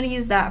 So I'm gonna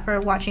use that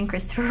for watching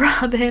Christopher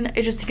Robin.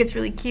 I just think it's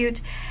really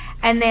cute.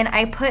 And then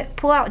I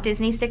pull out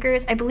Disney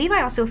stickers. I believe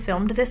I also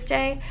filmed this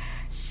day,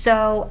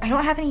 so I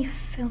don't have any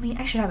filming.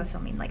 I should have a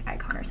filming like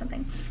icon or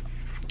something.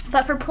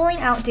 But for pulling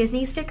out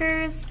Disney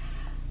stickers,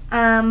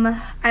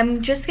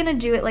 I'm just gonna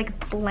do it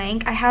like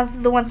blank. I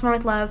have the Once More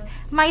with Love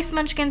Mice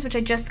Munchkins, which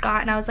I just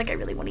got, and I was like, I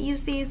really want to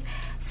use these.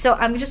 So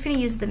I'm just gonna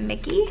use the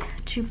Mickey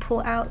to pull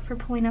out for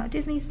pulling out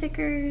Disney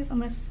stickers. I'm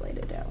gonna slide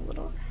it down a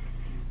little.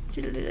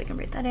 I can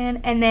write that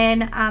in. And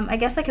then I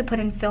guess I could put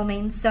in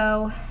filming.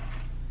 So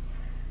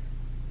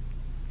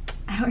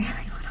I don't really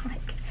want to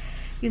like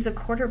use a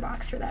quarter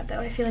box for that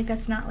though. I feel like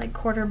that's not like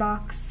quarter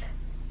box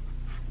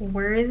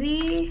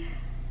worthy.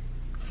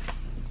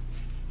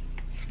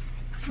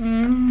 I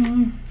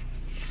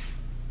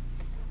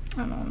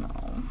don't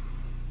know.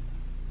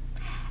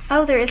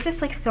 Oh, there is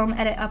this like film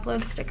edit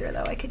upload sticker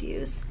though I could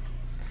use.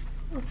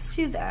 Let's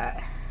do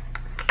that.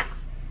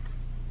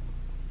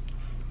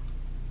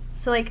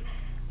 So like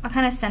I'll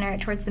kind of center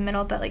it towards the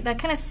middle, but like that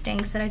kind of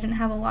stinks that I didn't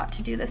have a lot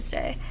to do this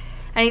day.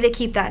 I need to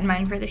keep that in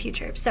mind for the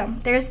future. So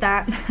there's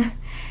that.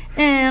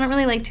 And I don't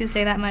really like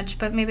Tuesday that much,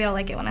 but maybe I'll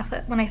like it when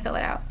I fill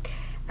it out.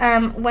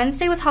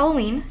 Wednesday was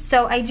Halloween,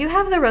 so I do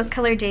have the Rose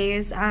Color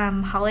Days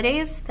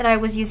holidays that I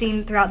was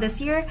using throughout this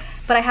year,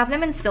 but I have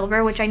them in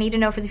silver, which I need to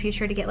know for the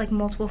future to get like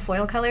multiple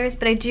foil colors.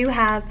 But I do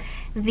have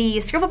the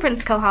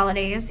ScribblePrintsCo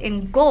holidays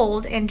in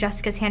gold and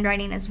Jessica's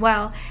handwriting as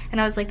well,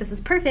 and I was like, this is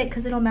perfect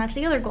because it'll match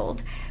the other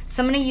gold.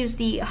 So I'm going to use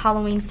the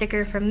Halloween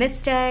sticker from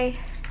this day,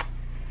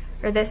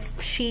 or this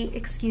sheet,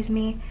 excuse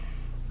me,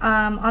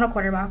 on a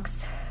quarter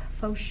box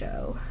faux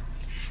show.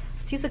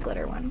 Let's use a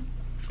glitter one.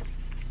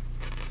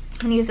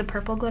 I'm gonna use a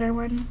purple glitter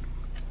one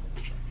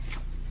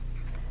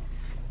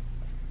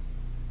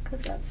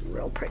because that's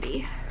real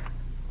pretty.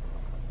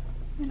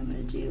 And I'm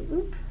gonna do,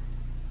 oop,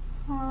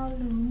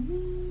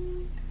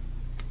 Halloween.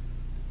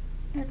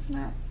 It's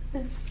not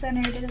as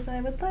centered as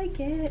I would like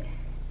it.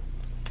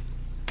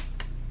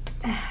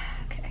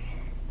 Okay.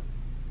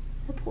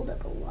 I pulled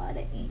up a lot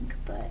of ink,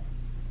 but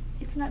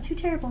it's not too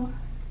terrible.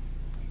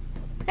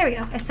 There we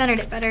go. I centered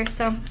it better,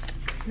 so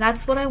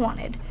that's what I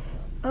wanted.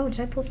 Oh,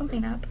 did I pull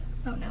something up?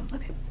 Oh no.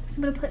 Okay. So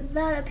I'm gonna put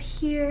that up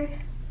here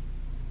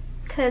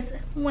because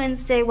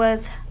Wednesday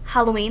was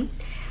Halloween.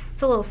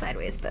 It's a little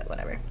sideways, but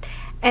whatever.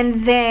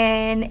 And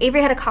then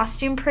Avery had a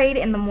costume parade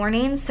in the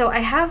morning, so I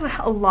have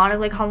a lot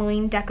of like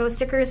Halloween deco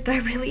stickers, but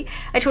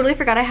I totally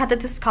forgot I had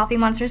this Coffee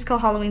Monsters Co.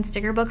 Halloween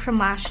sticker book from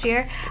last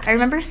year. I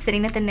remember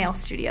sitting at the nail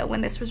studio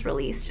when this was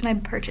released, and I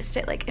purchased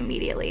it like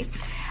immediately.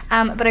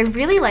 But I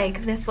really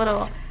like this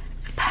little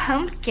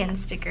pumpkin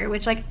sticker,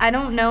 which like I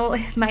don't know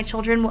if my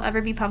children will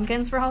ever be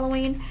pumpkins for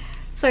Halloween,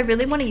 so I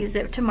really want to use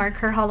it to mark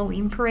her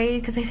Halloween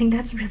parade because I think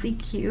that's really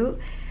cute.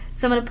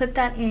 So I'm gonna put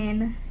that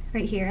in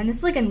right here, and this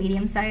is like a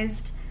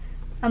medium-sized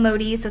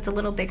emoji, so it's a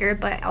little bigger,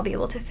 but I'll be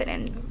able to fit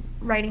in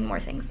writing more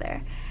things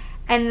there.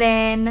 And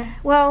then,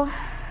 well,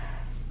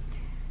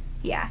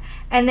 yeah.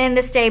 And then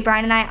this day,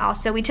 Brian and I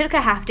also, we took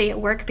a half day at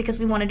work because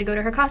we wanted to go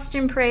to her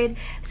costume parade.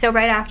 So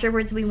right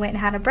afterwards, we went and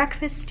had a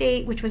breakfast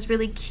date, which was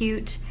really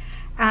cute,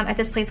 at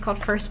this place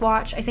called First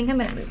Watch. I think I'm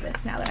gonna move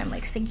this now that I'm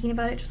like thinking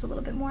about it just a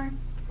little bit more.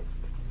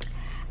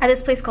 At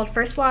this place called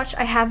First Watch,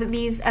 I have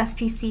these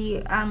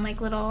SPC like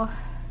little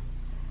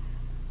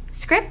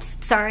scripts,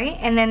 sorry,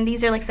 and then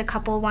these are like the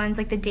couple ones,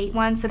 like the date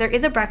ones. So there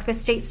is a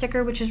breakfast date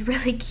sticker, which is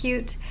really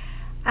cute.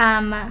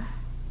 I'm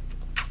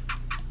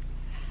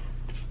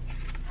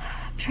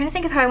trying to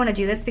think of how I want to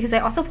do this because I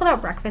also pulled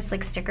out breakfast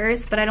like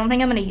stickers, but I don't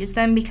think I'm going to use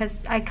them because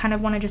I kind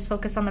of want to just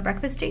focus on the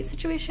breakfast date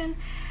situation.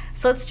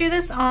 So let's do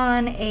this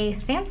on a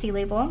fancy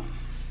label,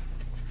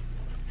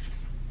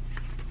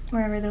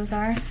 wherever those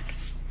are.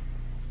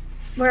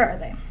 Where are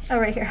they? Oh,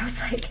 right here. I was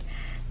like,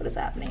 what is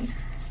happening?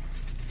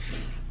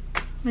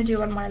 I'm gonna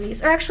do it on one of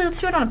these, or actually let's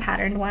do it on a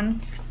patterned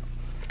one.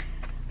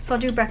 So I'll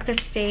do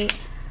breakfast date.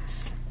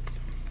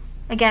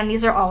 Again,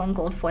 these are all in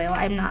gold foil.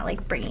 I'm not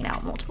like bringing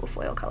out multiple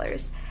foil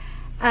colors.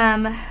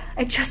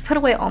 I just put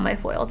away all my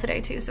foil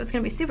today too, so it's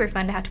gonna be super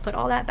fun to have to put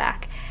all that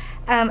back.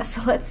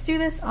 So let's do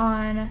this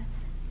on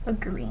a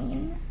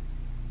green.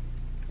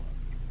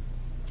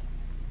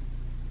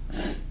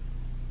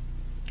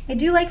 I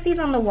do like these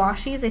on the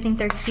washies. I think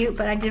they're cute,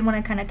 but I did want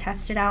to kind of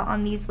test it out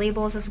on these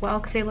labels as well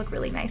because they look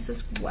really nice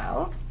as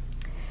well.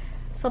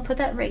 So I'll put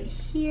that right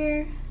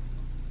here.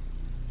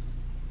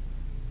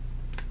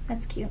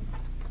 That's cute.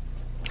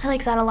 I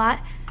like that a lot.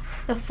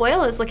 The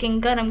foil is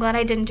looking good. I'm glad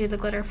I didn't do the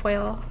glitter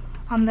foil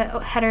on the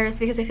headers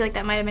because I feel like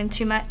that might have been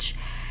too much.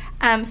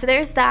 So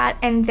there's that,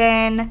 and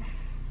then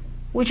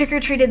we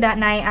trick-or-treated that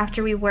night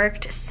after we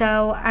worked,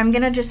 so I'm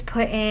gonna just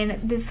put in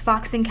this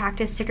fox and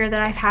cactus sticker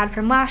that I've had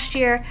from last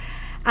year.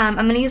 I'm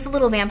gonna use a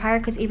little vampire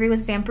because Avery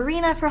was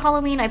Vampirina for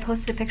Halloween. I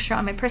posted a picture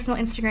on my personal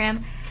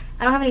Instagram.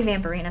 I don't have any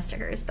Vampirina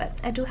stickers, but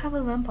I do have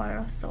a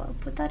vampire, so I'll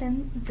put that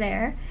in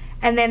there.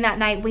 And then that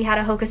night we had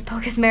a Hocus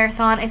Pocus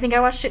marathon. I think I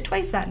watched it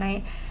twice that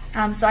night.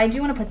 So I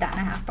do want to put that in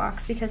a half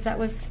box because that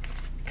was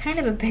kind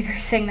of a bigger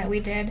thing that we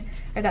did,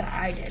 or that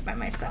I did by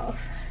myself.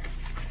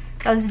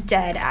 I was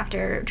dead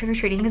after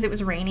trick-or-treating because it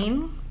was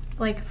raining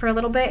like for a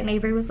little bit, and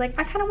Avery was like,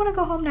 I kind of want to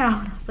go home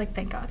now. And I was like,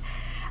 thank God.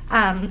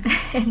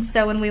 And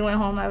so when we went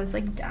home, I was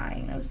like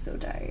dying. I was so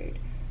tired.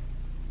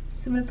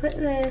 So I'm gonna put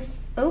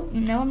this, oh,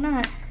 no I'm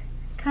not.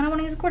 Kind of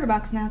want to use a quarter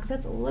box now because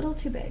that's a little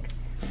too big.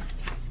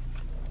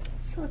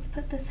 So let's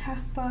put this half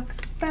box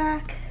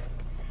back.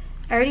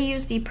 I already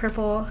used the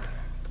purple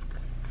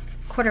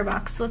quarter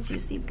box, so let's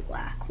use the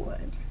black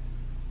one.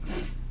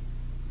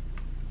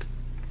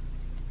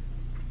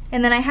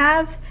 And then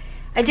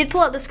I did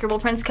pull out the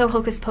ScribblePrintsCo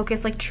Hocus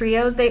Pocus like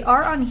trios. They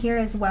are on here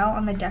as well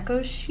on the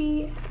deco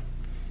sheet.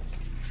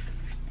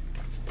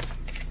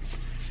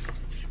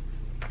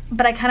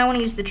 But I kind of want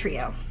to use the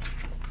trio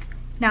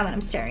now that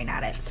I'm staring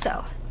at it.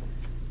 So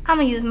I'm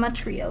going to use my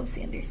trio of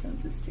Sanderson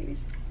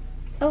sisters.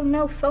 Oh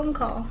no, phone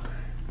call.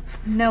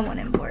 No one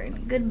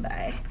important.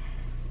 Goodbye.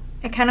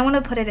 I kind of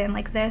want to put it in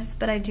like this,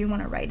 but I do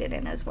want to write it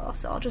in as well.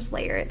 So I'll just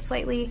layer it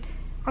slightly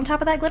on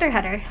top of that glitter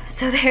header.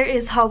 So there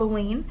is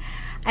Halloween.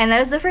 And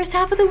that is the first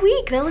half of the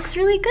week. That looks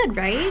really good,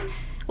 right?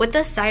 With the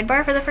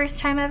sidebar for the first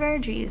time ever.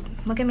 Jeez,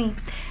 look at me.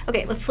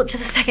 Okay, let's flip to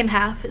the second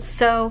half.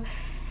 So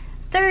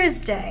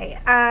Thursday.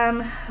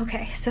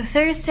 Okay, so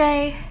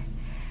Thursday,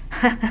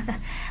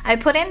 I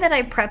put in that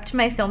I prepped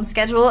my film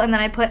schedule, and then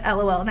I put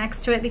LOL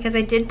next to it because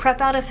I did prep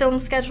out a film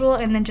schedule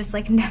and then just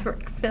like never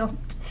filmed.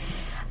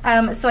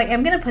 So I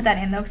am gonna put that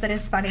in though because that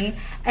is funny.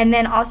 And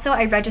then also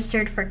I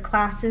registered for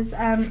classes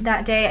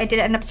that day. I did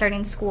end up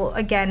starting school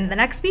again the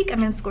next week.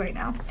 I'm in school right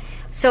now.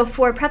 So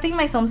for prepping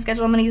my film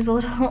schedule, I'm gonna use a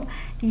little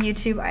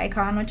YouTube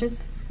icon, which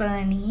is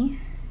funny.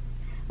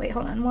 Wait,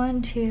 hold on,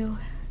 1, 2.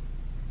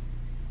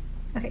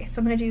 Okay, so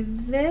I'm gonna do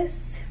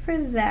this for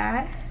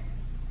that.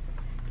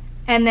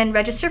 And then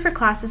register for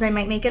classes, I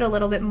might make it a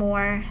little bit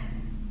more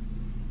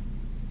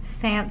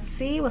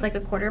fancy with like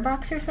a quarter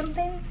box or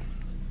something.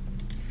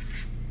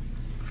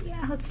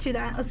 Yeah, let's do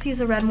that. Let's use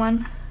a red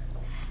one.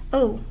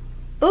 Oh,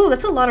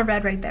 that's a lot of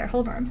red right there.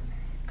 Hold on,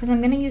 because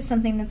I'm gonna use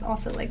something that's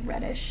also like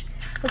reddish.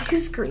 Let's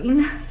use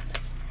green.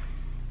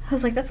 I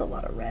was like, that's a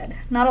lot of red.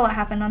 Not a lot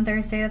happened on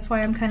Thursday. That's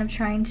why I'm kind of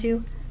trying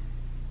to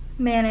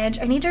manage.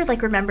 I need to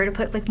like remember to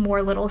put like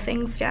more little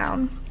things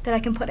down that I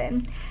can put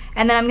in.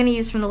 And then I'm gonna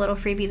use from the little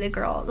freebie,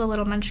 the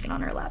little munchkin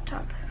on her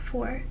laptop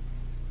for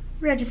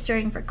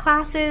registering for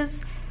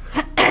classes.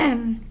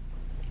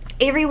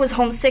 Avery was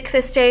homesick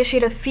this day. She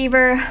had a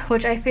fever,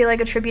 which I feel like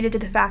attributed to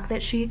the fact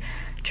that she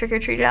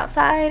trick-or-treated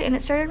outside and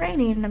it started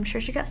raining, and I'm sure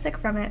she got sick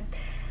from it.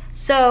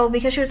 So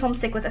because she was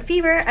homesick with a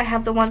fever, I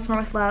have the Once More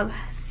with Love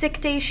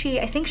sick day sheet.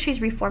 I think she's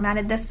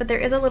reformatted this, but there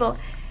is a little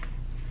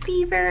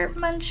fever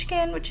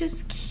munchkin, which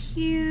is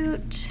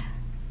cute.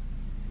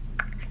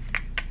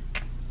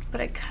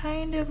 But I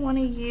kind of want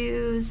to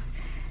use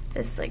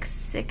this like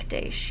sick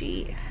day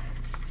sheet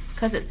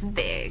because it's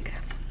big.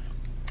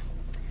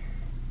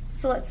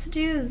 So let's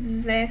do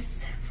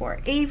this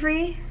for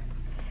Avery.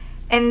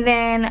 And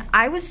then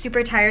I was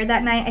super tired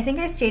that night. I think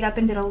I stayed up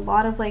and did a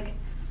lot of like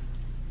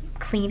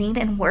cleaning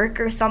and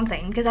work or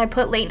something because I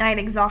put late night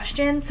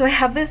exhaustion. So I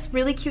have this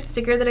really cute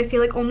sticker that I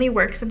feel like only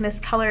works in this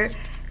color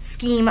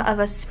scheme of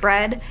a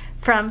spread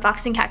from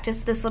Fox and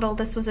Cactus. This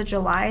was a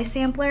July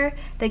sampler,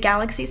 the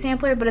Galaxy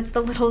sampler, but it's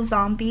the little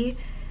zombie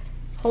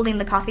holding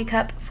the coffee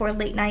cup for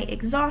late night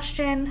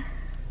exhaustion.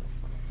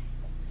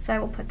 So I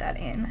will put that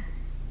in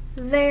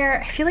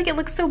there. I feel like it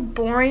looks so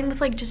boring with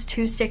like just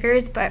 2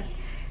 stickers, but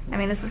I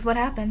mean, this is what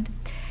happened.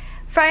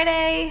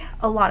 Friday,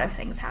 a lot of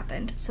things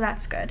happened, so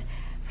that's good.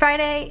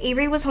 Friday,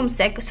 Avery was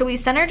homesick, so we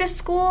sent her to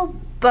school,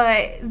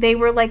 but they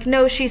were like,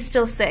 no, she's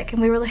still sick.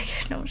 And we were like,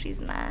 no,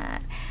 she's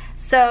not.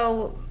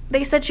 So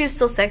they said she was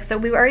still sick, so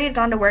we already had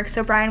gone to work,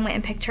 so Brian went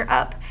and picked her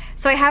up.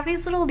 So I have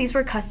these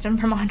were custom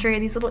from Andre,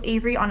 these little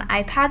Avery on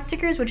iPad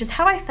stickers, which is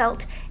how I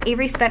felt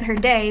Avery spent her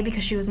day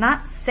because she was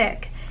not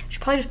sick. She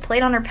probably just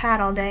played on her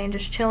pad all day and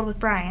just chilled with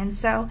Brian.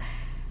 So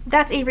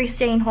that's Avery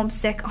staying home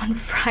sick on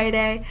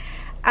Friday.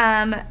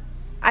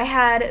 I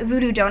had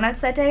voodoo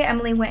donuts that day.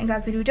 Emily went and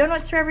got voodoo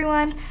donuts for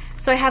everyone.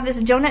 So I have this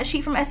donut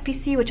sheet from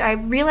SPC, which I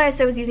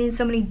realized I was using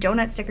so many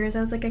donut stickers.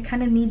 I was like, I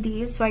kind of need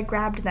these, so I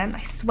grabbed them.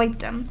 I swiped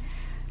them.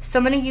 So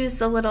I'm going to use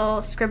the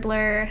little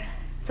scribbler,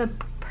 the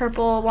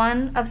purple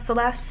one of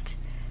Celeste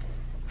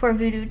for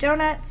voodoo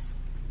donuts.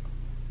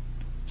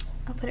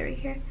 I'll put it right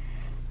here.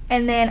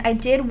 And then I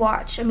did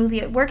watch a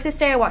movie at work this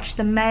day. I watched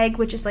The Meg,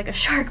 which is like a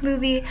shark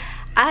movie.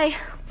 I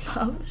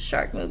love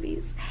shark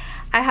movies.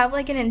 I have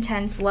like an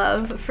intense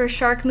love for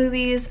shark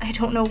movies. I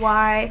don't know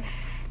why.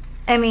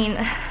 I mean,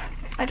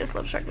 I just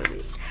love shark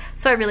movies.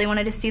 So I really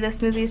wanted to see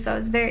this movie, so I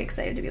was very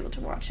excited to be able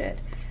to watch it.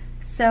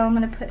 So I'm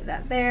gonna put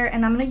that there,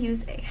 and I'm gonna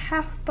use a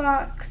half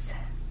box.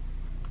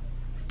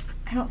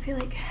 I don't feel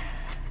like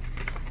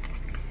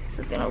this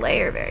is gonna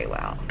layer very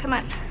well. Come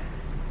on.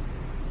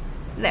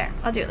 There,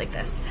 I'll do it like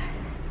this.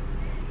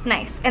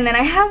 Nice. And then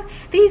I have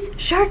these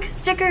shark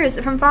stickers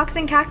from Fox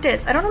and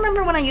Cactus. I don't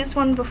remember when I used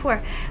one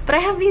before, but I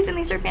have these and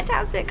these are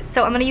fantastic.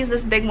 So I'm gonna use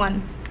this big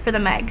one for the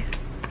Meg.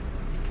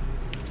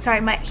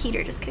 Sorry, my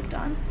heater just kicked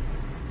on.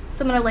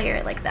 So I'm gonna layer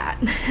it like that.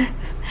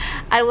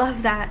 I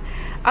love that.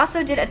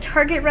 Also did a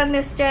Target run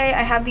this day.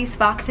 I have these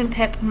Fox and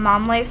Pip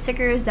Mom Life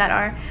stickers that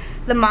are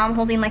the mom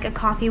holding like a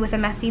coffee with a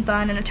messy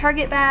bun in a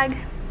Target bag.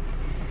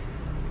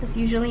 That's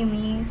usually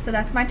me, so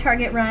that's my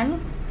Target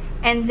run.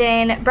 And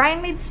then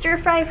Brian made stir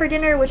fry for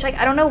dinner, which like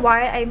I don't know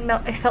why I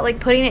felt like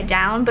putting it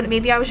down, but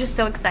maybe I was just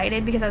so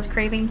excited because I was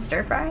craving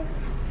stir fry.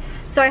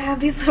 So I have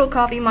these little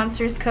Coffee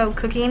Monsters Co.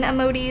 cooking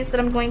emojis that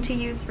I'm going to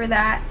use for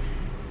that.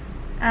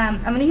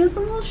 I'm gonna use the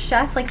little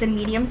chef, like the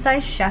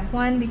medium-sized chef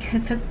one,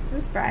 because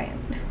that's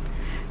Brian.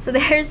 So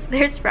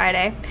there's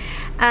Friday.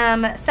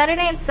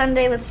 Saturday and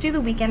Sunday, let's do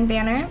the weekend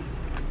banner.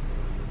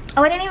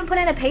 Oh, I didn't even put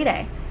in a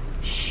payday.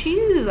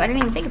 Shoo, I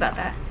didn't even think about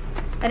that.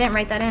 I didn't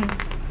write that in.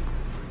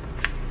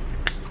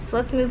 So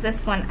let's move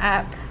this one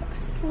up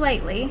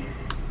slightly.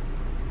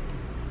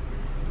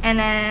 And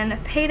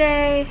then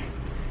payday,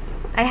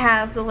 I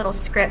have the little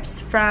scripts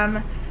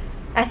from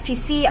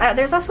SPC.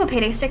 There's also a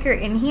payday sticker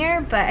in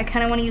here, but I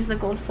kind of want to use the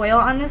gold foil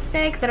on this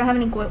day because I don't have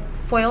any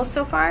foils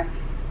so far.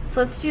 So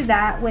let's do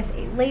that with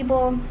a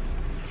label. I'm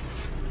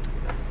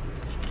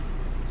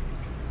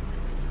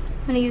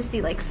going to use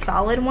the like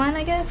solid one,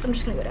 I guess. I'm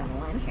just going to go down the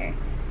line here.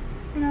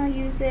 And I'll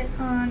use it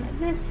on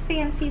this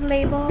fancy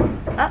label.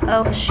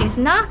 Uh-oh, she's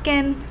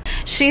knocking.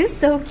 She's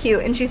so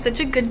cute and she's such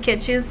a good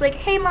kid. She was like,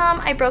 hey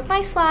mom, I broke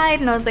my slide.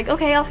 And I was like,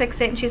 okay, I'll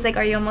fix it. And she's like,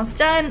 are you almost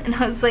done? And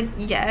I was like,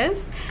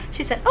 yes.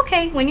 She said,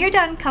 okay, when you're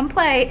done, come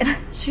play. And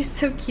she's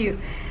so cute.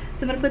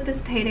 So I'm gonna put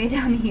this payday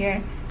down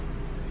here.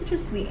 Such a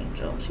sweet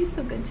angel. She's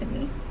so good to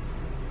me.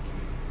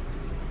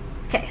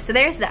 Okay, so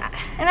there's that.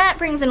 And that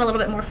brings in a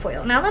little bit more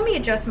foil. Now let me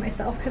adjust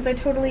myself because I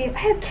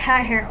have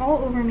cat hair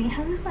all over me.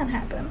 How does that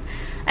happen?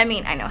 I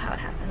mean, I know how it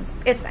happens.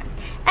 It's fine.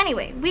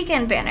 Anyway,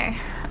 weekend banner.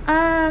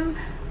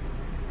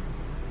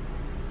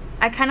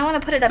 I kind of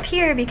want to put it up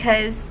here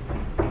because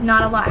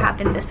not a lot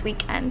happened this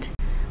weekend.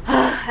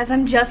 As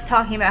I'm just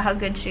talking about how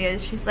good she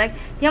is, she's like,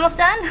 you almost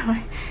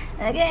done?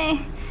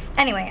 Okay.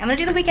 Anyway, I'm gonna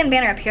do the weekend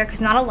banner up here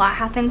because not a lot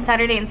happened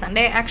Saturday and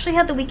Sunday. I actually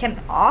had the weekend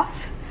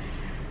off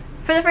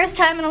for the first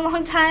time in a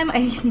long time.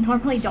 I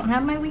normally don't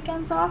have my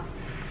weekends off,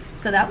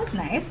 so that was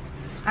nice.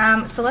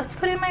 So let's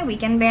put in my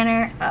weekend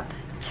banner up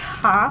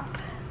top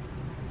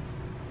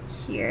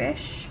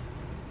here-ish.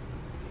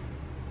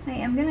 I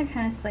am gonna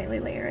kind of slightly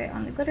layer it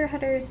on the glitter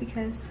headers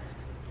because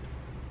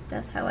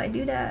that's how I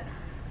do that.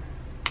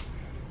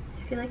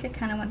 I feel like I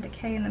kind of want the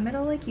K in the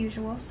middle like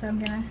usual, so I'm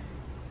gonna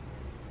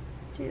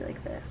do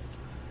like this.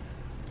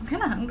 I'm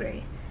kind of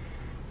hungry.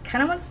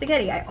 Kind of want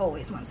spaghetti. I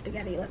always want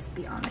spaghetti, let's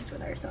be honest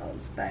with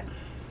ourselves, but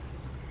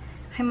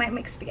I might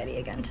make spaghetti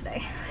again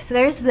today. So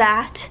there's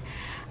that.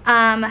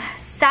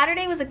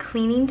 Saturday was a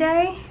cleaning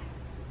day.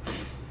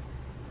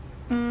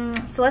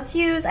 So let's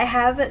use, I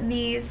have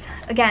these,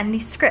 again,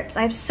 these scripts.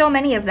 I have so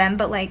many of them,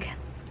 but like,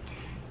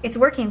 it's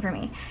working for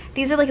me.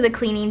 These are like the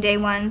cleaning day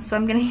ones, so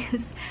I'm gonna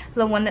use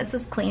the one that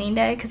says cleaning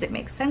day because it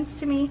makes sense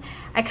to me.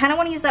 I kind of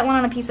want to use that one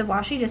on a piece of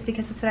washi just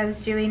because that's what I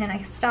was doing and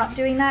I stopped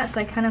doing that, so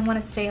I kind of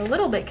want to stay a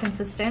little bit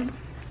consistent.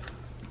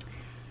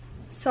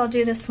 So I'll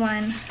do this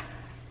one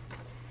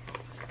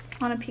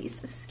on a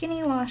piece of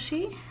skinny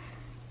washi.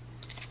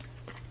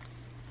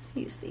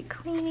 Use the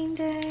cleaning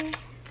day.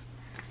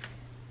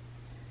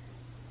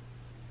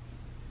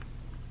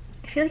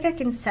 I feel like I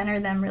can center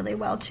them really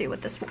well too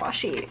with this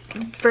washi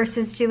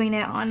versus doing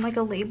it on like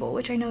a label,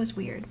 which I know is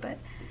weird, but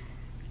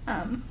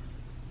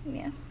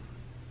yeah.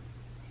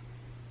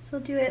 So I'll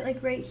do it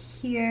like right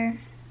here.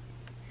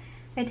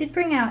 I did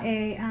bring out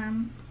a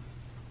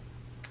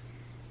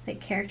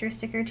like character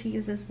sticker to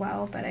use as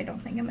well, but I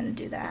don't think I'm gonna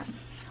do that.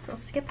 So I'll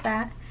skip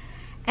that.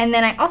 And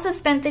then I also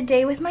spent the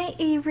day with my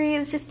Avery. It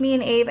was just me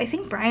and Abe. I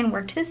think Brian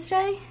worked this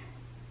day.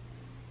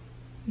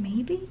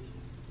 Maybe?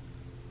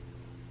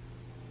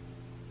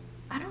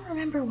 I don't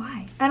remember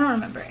why. I don't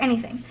remember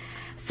anything.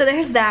 So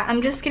there's that.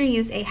 I'm just gonna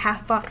use a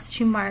half box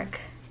to mark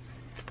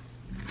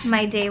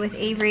my day with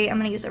Avery. I'm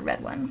gonna use a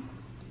red one.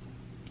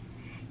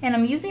 And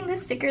I'm using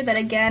this sticker that,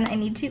 again, I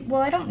need to,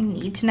 well, I don't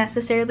need to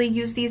necessarily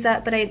use these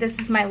up, but this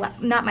is my,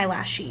 not my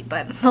last sheet,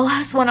 but the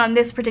last one on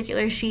this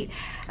particular sheet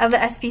of the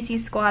SPC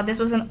squad. This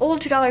was an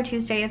old $2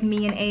 Tuesday of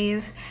me and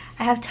Ave.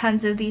 I have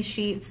tons of these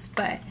sheets,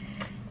 but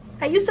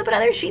I used up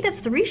another sheet. That's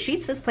 3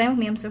 sheets this plan with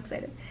me. I'm so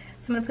excited.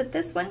 So I'm gonna put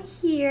this one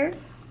here.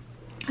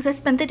 So I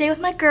spent the day with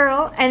my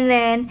girl, and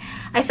then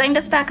I signed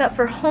us back up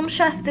for Home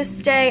Chef this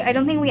day. I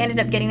don't think we ended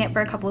up getting it for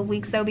a couple of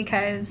weeks though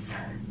because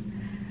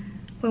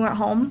we weren't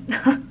home.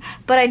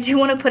 But I do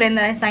want to put in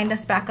that I signed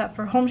us back up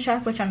for Home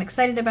Chef, which I'm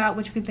excited about,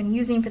 which we've been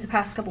using for the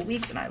past couple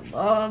weeks and I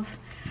love.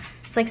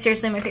 It's like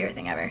seriously my favorite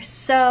thing ever.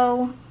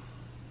 So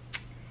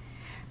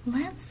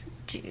let's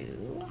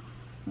do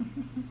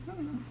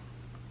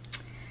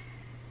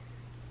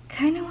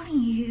kind of want to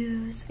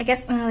use, I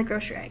guess, the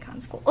grocery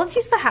icon's cool. Let's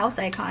use the house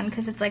icon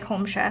because it's like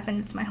Home Chef and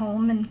it's my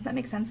home and that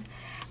makes sense.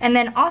 And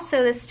then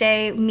also this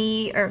day,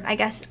 me, or I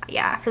guess,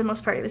 yeah, for the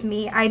most part it was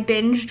me, I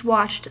binged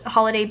watched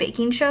holiday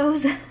baking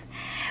shows,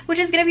 which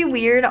is gonna be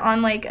weird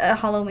on like a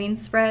Halloween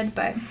spread,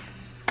 but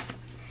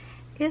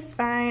it's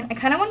fine. I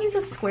kind of want to use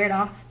a squared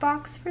off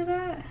box for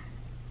that.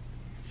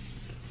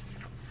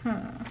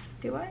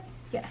 Do I?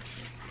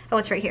 Yes. Oh,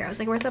 it's right here. I was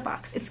like, where's that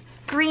box? It's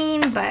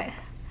green, but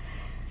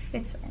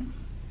it's fine.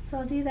 So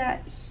I'll do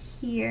that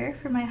here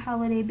for my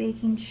holiday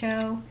baking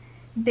show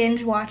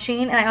binge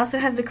watching. And I also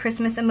have the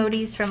Christmas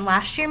emojis from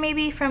last year,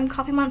 maybe from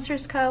Coffee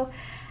Monsters Co.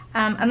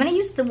 I'm gonna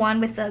use the one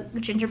with the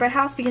gingerbread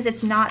house because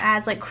it's not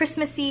as like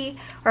Christmassy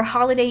or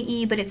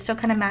holiday-y, but it still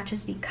kind of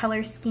matches the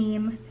color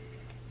scheme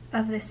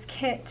of this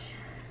kit.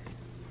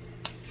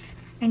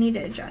 I need to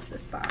adjust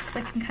this box.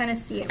 I can kind of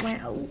see it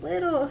went a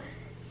little,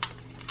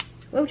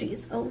 oh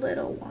geez, a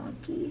little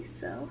wonky,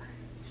 so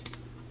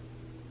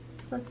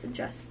let's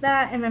adjust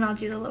that, and then I'll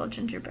do the little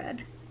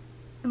gingerbread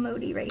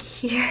emoji right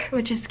here,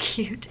 which is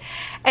cute.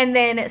 And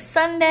then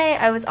Sunday,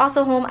 I was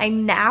also home. I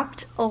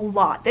napped a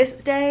lot this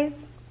day.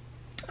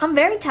 I'm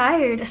very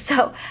tired,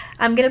 so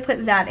I'm gonna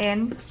put that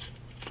in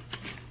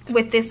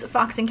with this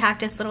Fox and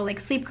Cactus little like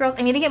sleep girls.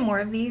 I need to get more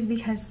of these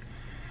because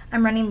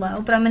I'm running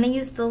low, but I'm gonna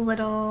use the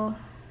little,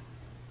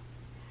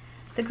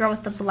 the girl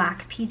with the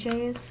black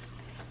PJs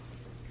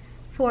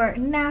for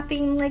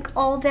napping like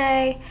all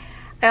day.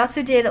 I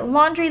also did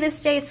laundry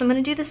this day, so I'm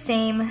gonna do the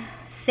same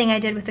thing I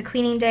did with the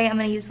cleaning day. I'm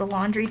gonna use the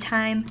laundry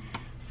time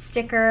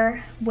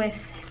sticker with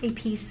a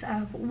piece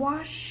of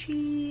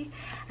washi.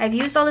 I've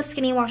used all the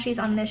skinny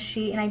washies on this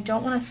sheet and I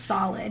don't want a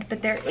solid,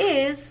 but there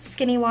is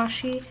skinny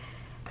washi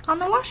on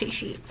the washi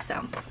sheet,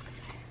 so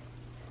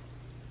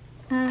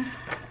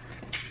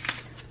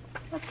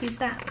let's use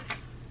that.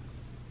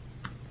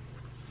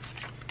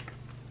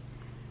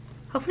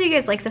 Hopefully you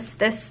guys like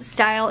this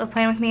style of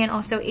plan with me, and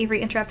also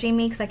Avery interrupting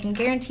me, because I can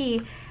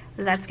guarantee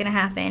that that's gonna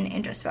happen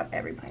in just about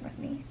every plan with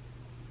me.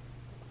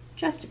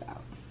 Just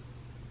about.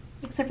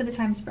 Except for the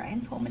times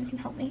Brian's home and can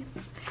help me.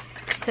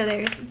 So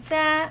there's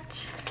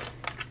that.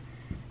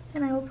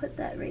 And I will put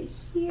that right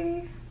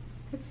here.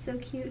 It's so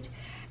cute.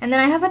 And then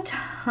I have a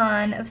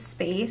ton of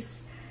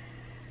space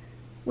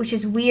which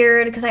is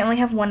weird because I only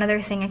have one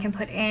other thing I can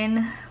put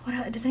in.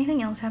 Does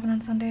anything else happen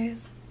on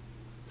Sundays?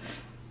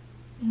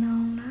 No,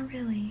 not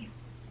really.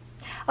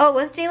 Oh, it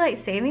was daylight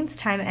savings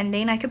time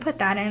ending. I could put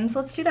that in, so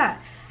let's do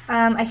that.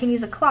 I can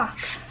use a clock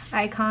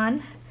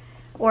icon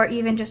or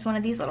even just one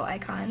of these little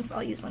icons.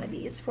 I'll use one of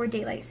these for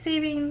daylight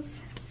savings.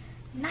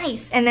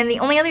 Nice. And then the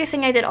only other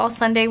thing I did all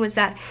Sunday was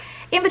that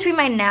in between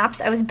my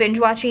naps, I was binge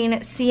watching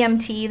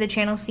CMT, the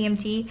channel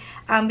CMT,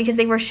 because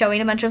they were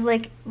showing a bunch of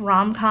like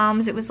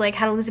rom-coms. It was like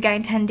How to Lose a Guy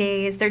in 10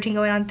 Days, 13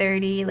 Going on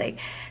 30, like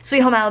Sweet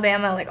Home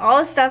Alabama, like all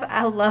this stuff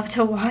I love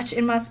to watch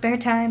in my spare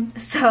time.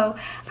 So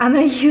I'm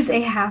gonna use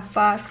a half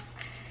box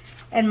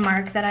and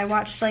mark that I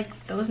watched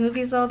like those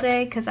movies all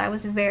day because I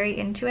was very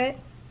into it.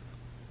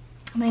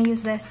 I'm gonna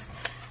use this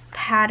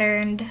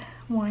patterned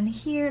one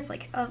here. It's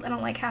like, I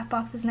don't like half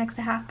boxes next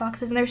to half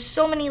boxes, and there's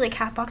so many like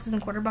half boxes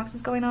and quarter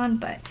boxes going on,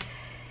 but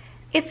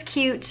it's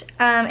cute.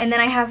 And then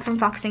I have from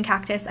Fox and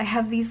Cactus, I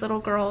have these little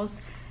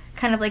girls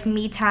kind of like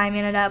me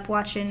timing it up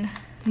watching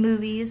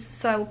movies,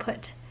 so I will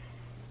put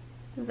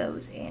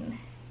those in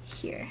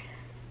here.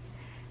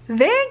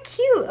 Very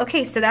cute.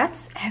 Okay, so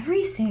that's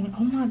everything.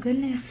 Oh my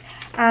goodness.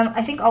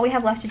 I think all we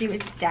have left to do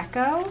is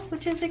deco,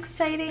 which is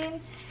exciting.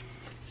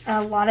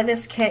 A lot of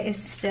this kit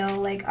is still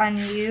like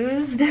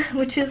unused,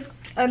 which is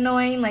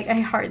annoying. Like I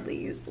hardly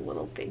use the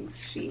little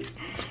things sheet.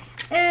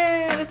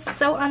 It's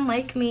so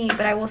unlike me,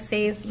 but I will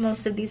save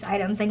most of these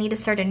items. I need to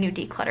start a new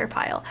declutter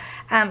pile.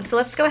 So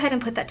let's go ahead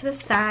and put that to the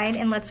side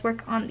and let's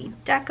work on the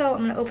deco.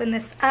 I'm gonna open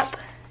this up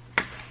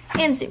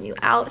and zoom you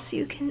out so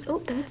you can, oh,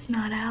 that's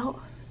not out.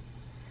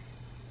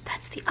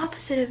 That's the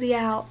opposite of the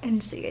out,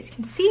 and so you guys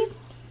can see.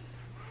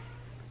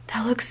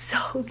 That looks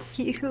so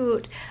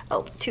cute.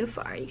 Oh, too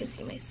far, you can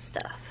see my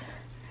stuff.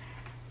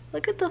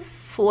 Look at the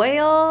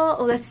foil.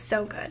 Oh, that's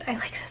so good. I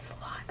like this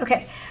a lot.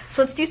 Okay,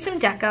 so let's do some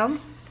deco.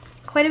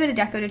 Quite a bit of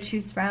deco to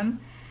choose from.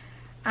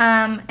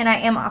 And I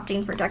am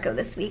opting for deco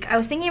this week. I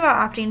was thinking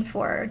about opting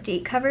for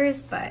date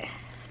covers, but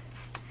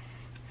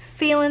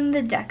feeling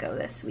the deco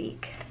this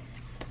week.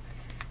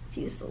 Let's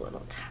use the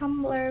little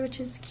tumbler, which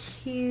is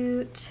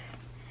cute.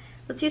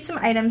 Let's use some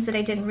items that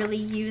I didn't really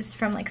use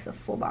from like the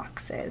full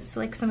boxes. So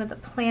like some of the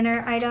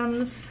planner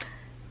items.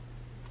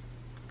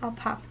 I'll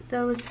pop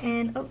those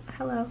in. Oh,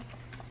 hello.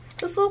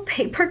 This little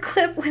paper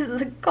clip with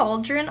the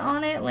Condren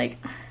on it. Like,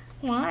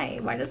 why?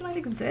 Why doesn't that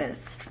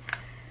exist?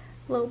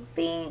 Little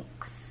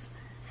Binks.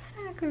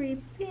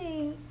 Zachary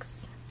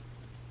Binks.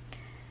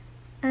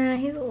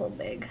 He's a little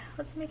big.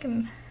 Let's make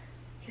him,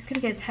 he's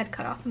gonna get his head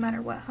cut off no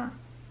matter what, huh?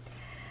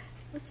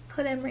 Let's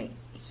put him right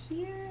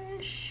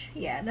here-ish.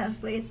 Yeah,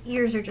 that way his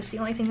ears are just the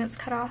only thing that's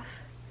cut off.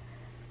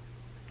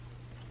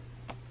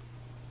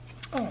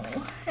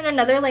 Oh, and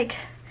another like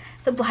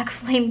the black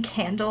flame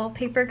candle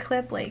paper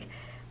clip. Like,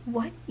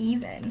 what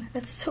even?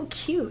 That's so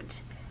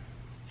cute.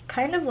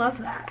 Kind of love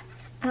that.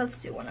 Let's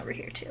do one over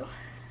here too.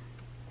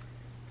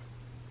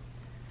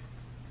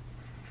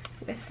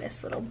 With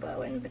this little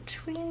bow in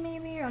between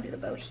maybe, or I'll do the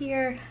bow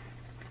here.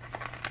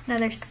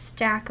 Another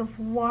stack of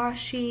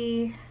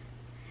washi,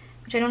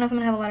 which I don't know if I'm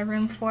gonna have a lot of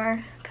room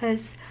for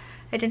because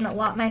I didn't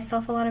allot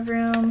myself a lot of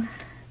room.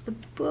 The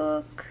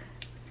book.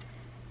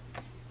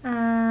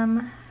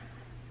 I'll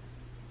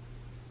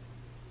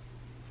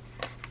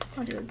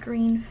do a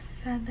green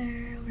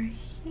feather over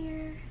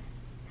here.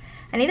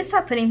 I need to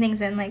stop putting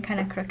things in like kind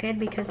of crooked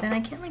because then I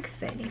can't like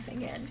fit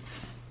anything in.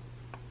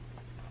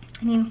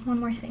 I need one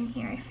more thing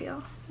here, I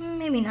feel.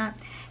 Maybe not.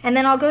 And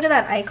then I'll go to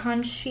that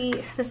icon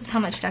sheet. This is how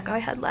much deco I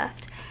had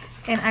left.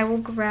 And I will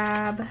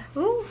grab,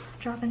 ooh,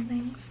 dropping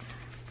things.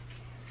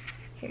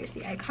 Here's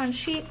the icon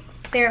sheet.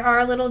 There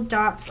are little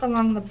dots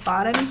along the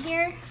bottom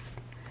here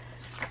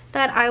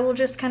that I will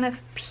just kind of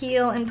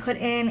peel and put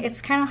in.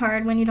 It's kind of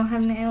hard when you don't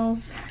have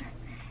nails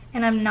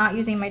and I'm not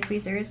using my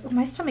tweezers. Oh,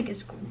 my stomach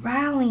is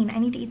growling. I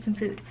need to eat some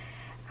food.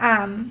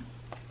 When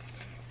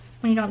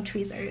you don't have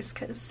tweezers,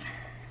 because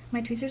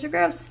my tweezers are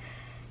gross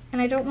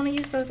and I don't want to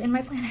use those in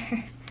my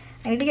planner.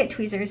 I need to get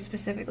tweezers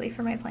specifically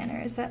for my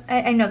planner. Is that,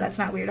 I know that's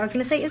not weird. I was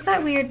gonna say, is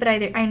that weird? But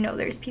I know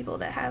there's people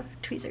that have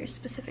tweezers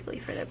specifically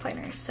for their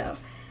planners, so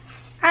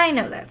I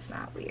know that's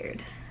not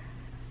weird.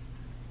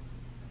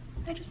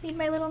 I just need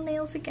my little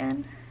nails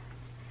again.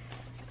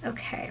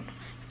 Okay,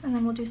 and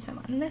then we'll do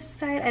some on this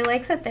side. I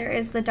like that there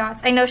is the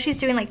dots. I know she's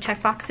doing like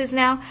check boxes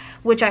now,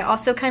 which I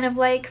also kind of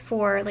like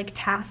for like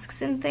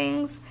tasks and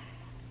things,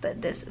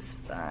 but this is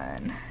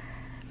fun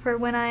for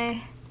when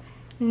I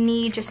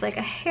need just like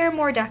a hair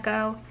more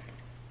deco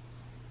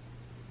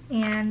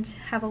and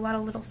have a lot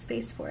of little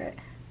space for it.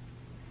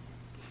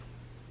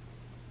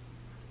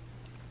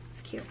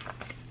 It's cute.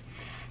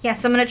 Yeah,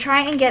 so I'm gonna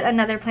try and get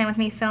another Plan With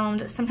Me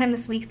filmed sometime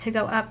this week to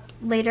go up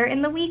later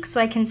in the week so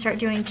I can start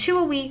doing 2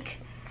 a week,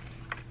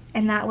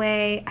 and that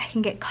way I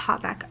can get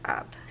caught back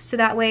up. So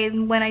that way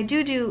when I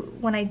do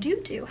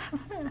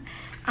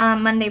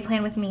Monday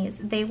Plan With Me's,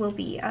 they will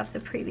be of the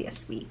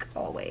previous week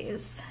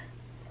always.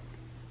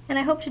 And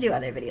I hope to do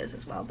other videos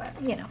as well, but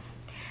you know.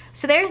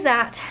 So there's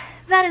that.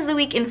 That is the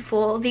week in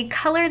full. The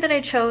color that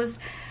I chose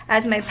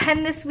as my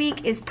pen this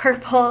week is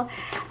purple.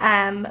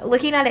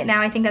 Looking at it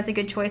now, I think that's a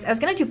good choice. I was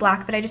gonna do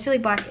black, but I just feel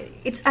like black,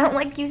 I don't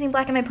like using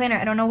black in my planner.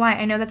 I don't know why.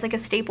 I know that's like a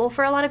staple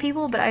for a lot of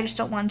people, but I just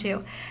don't want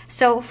to.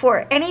 So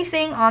for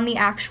anything on the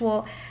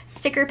actual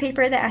sticker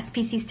paper, the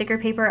SPC sticker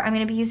paper, I'm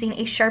going to be using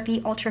a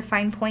Sharpie Ultra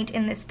Fine Point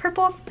in this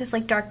purple, this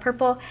like dark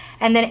purple,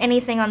 and then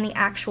anything on the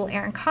actual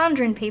Erin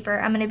Condren paper,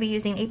 I'm going to be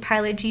using a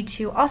Pilot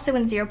G2, also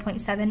in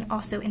 0.7,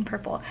 also in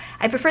purple.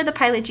 I prefer the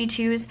Pilot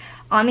G2s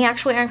on the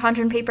actual Erin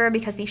Condren paper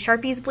because the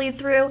Sharpies bleed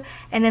through,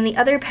 and then the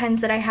other pens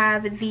that I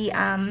have, the,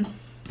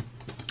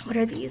 what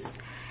are these?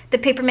 The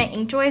Papermate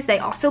Ink Joys, they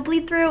also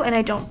bleed through, and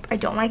I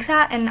don't like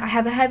that, and I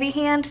have a heavy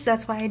hand, so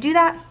that's why I do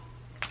that.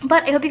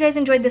 But I hope you guys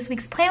enjoyed this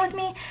week's plan with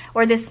me,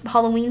 or this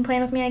Halloween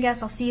plan with me, I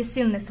guess. I'll see you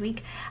soon this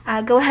week.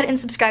 Go ahead and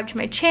subscribe to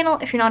my channel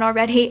if you're not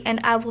already, and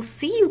I will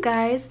see you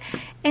guys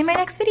in my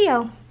next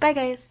video. Bye,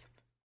 guys.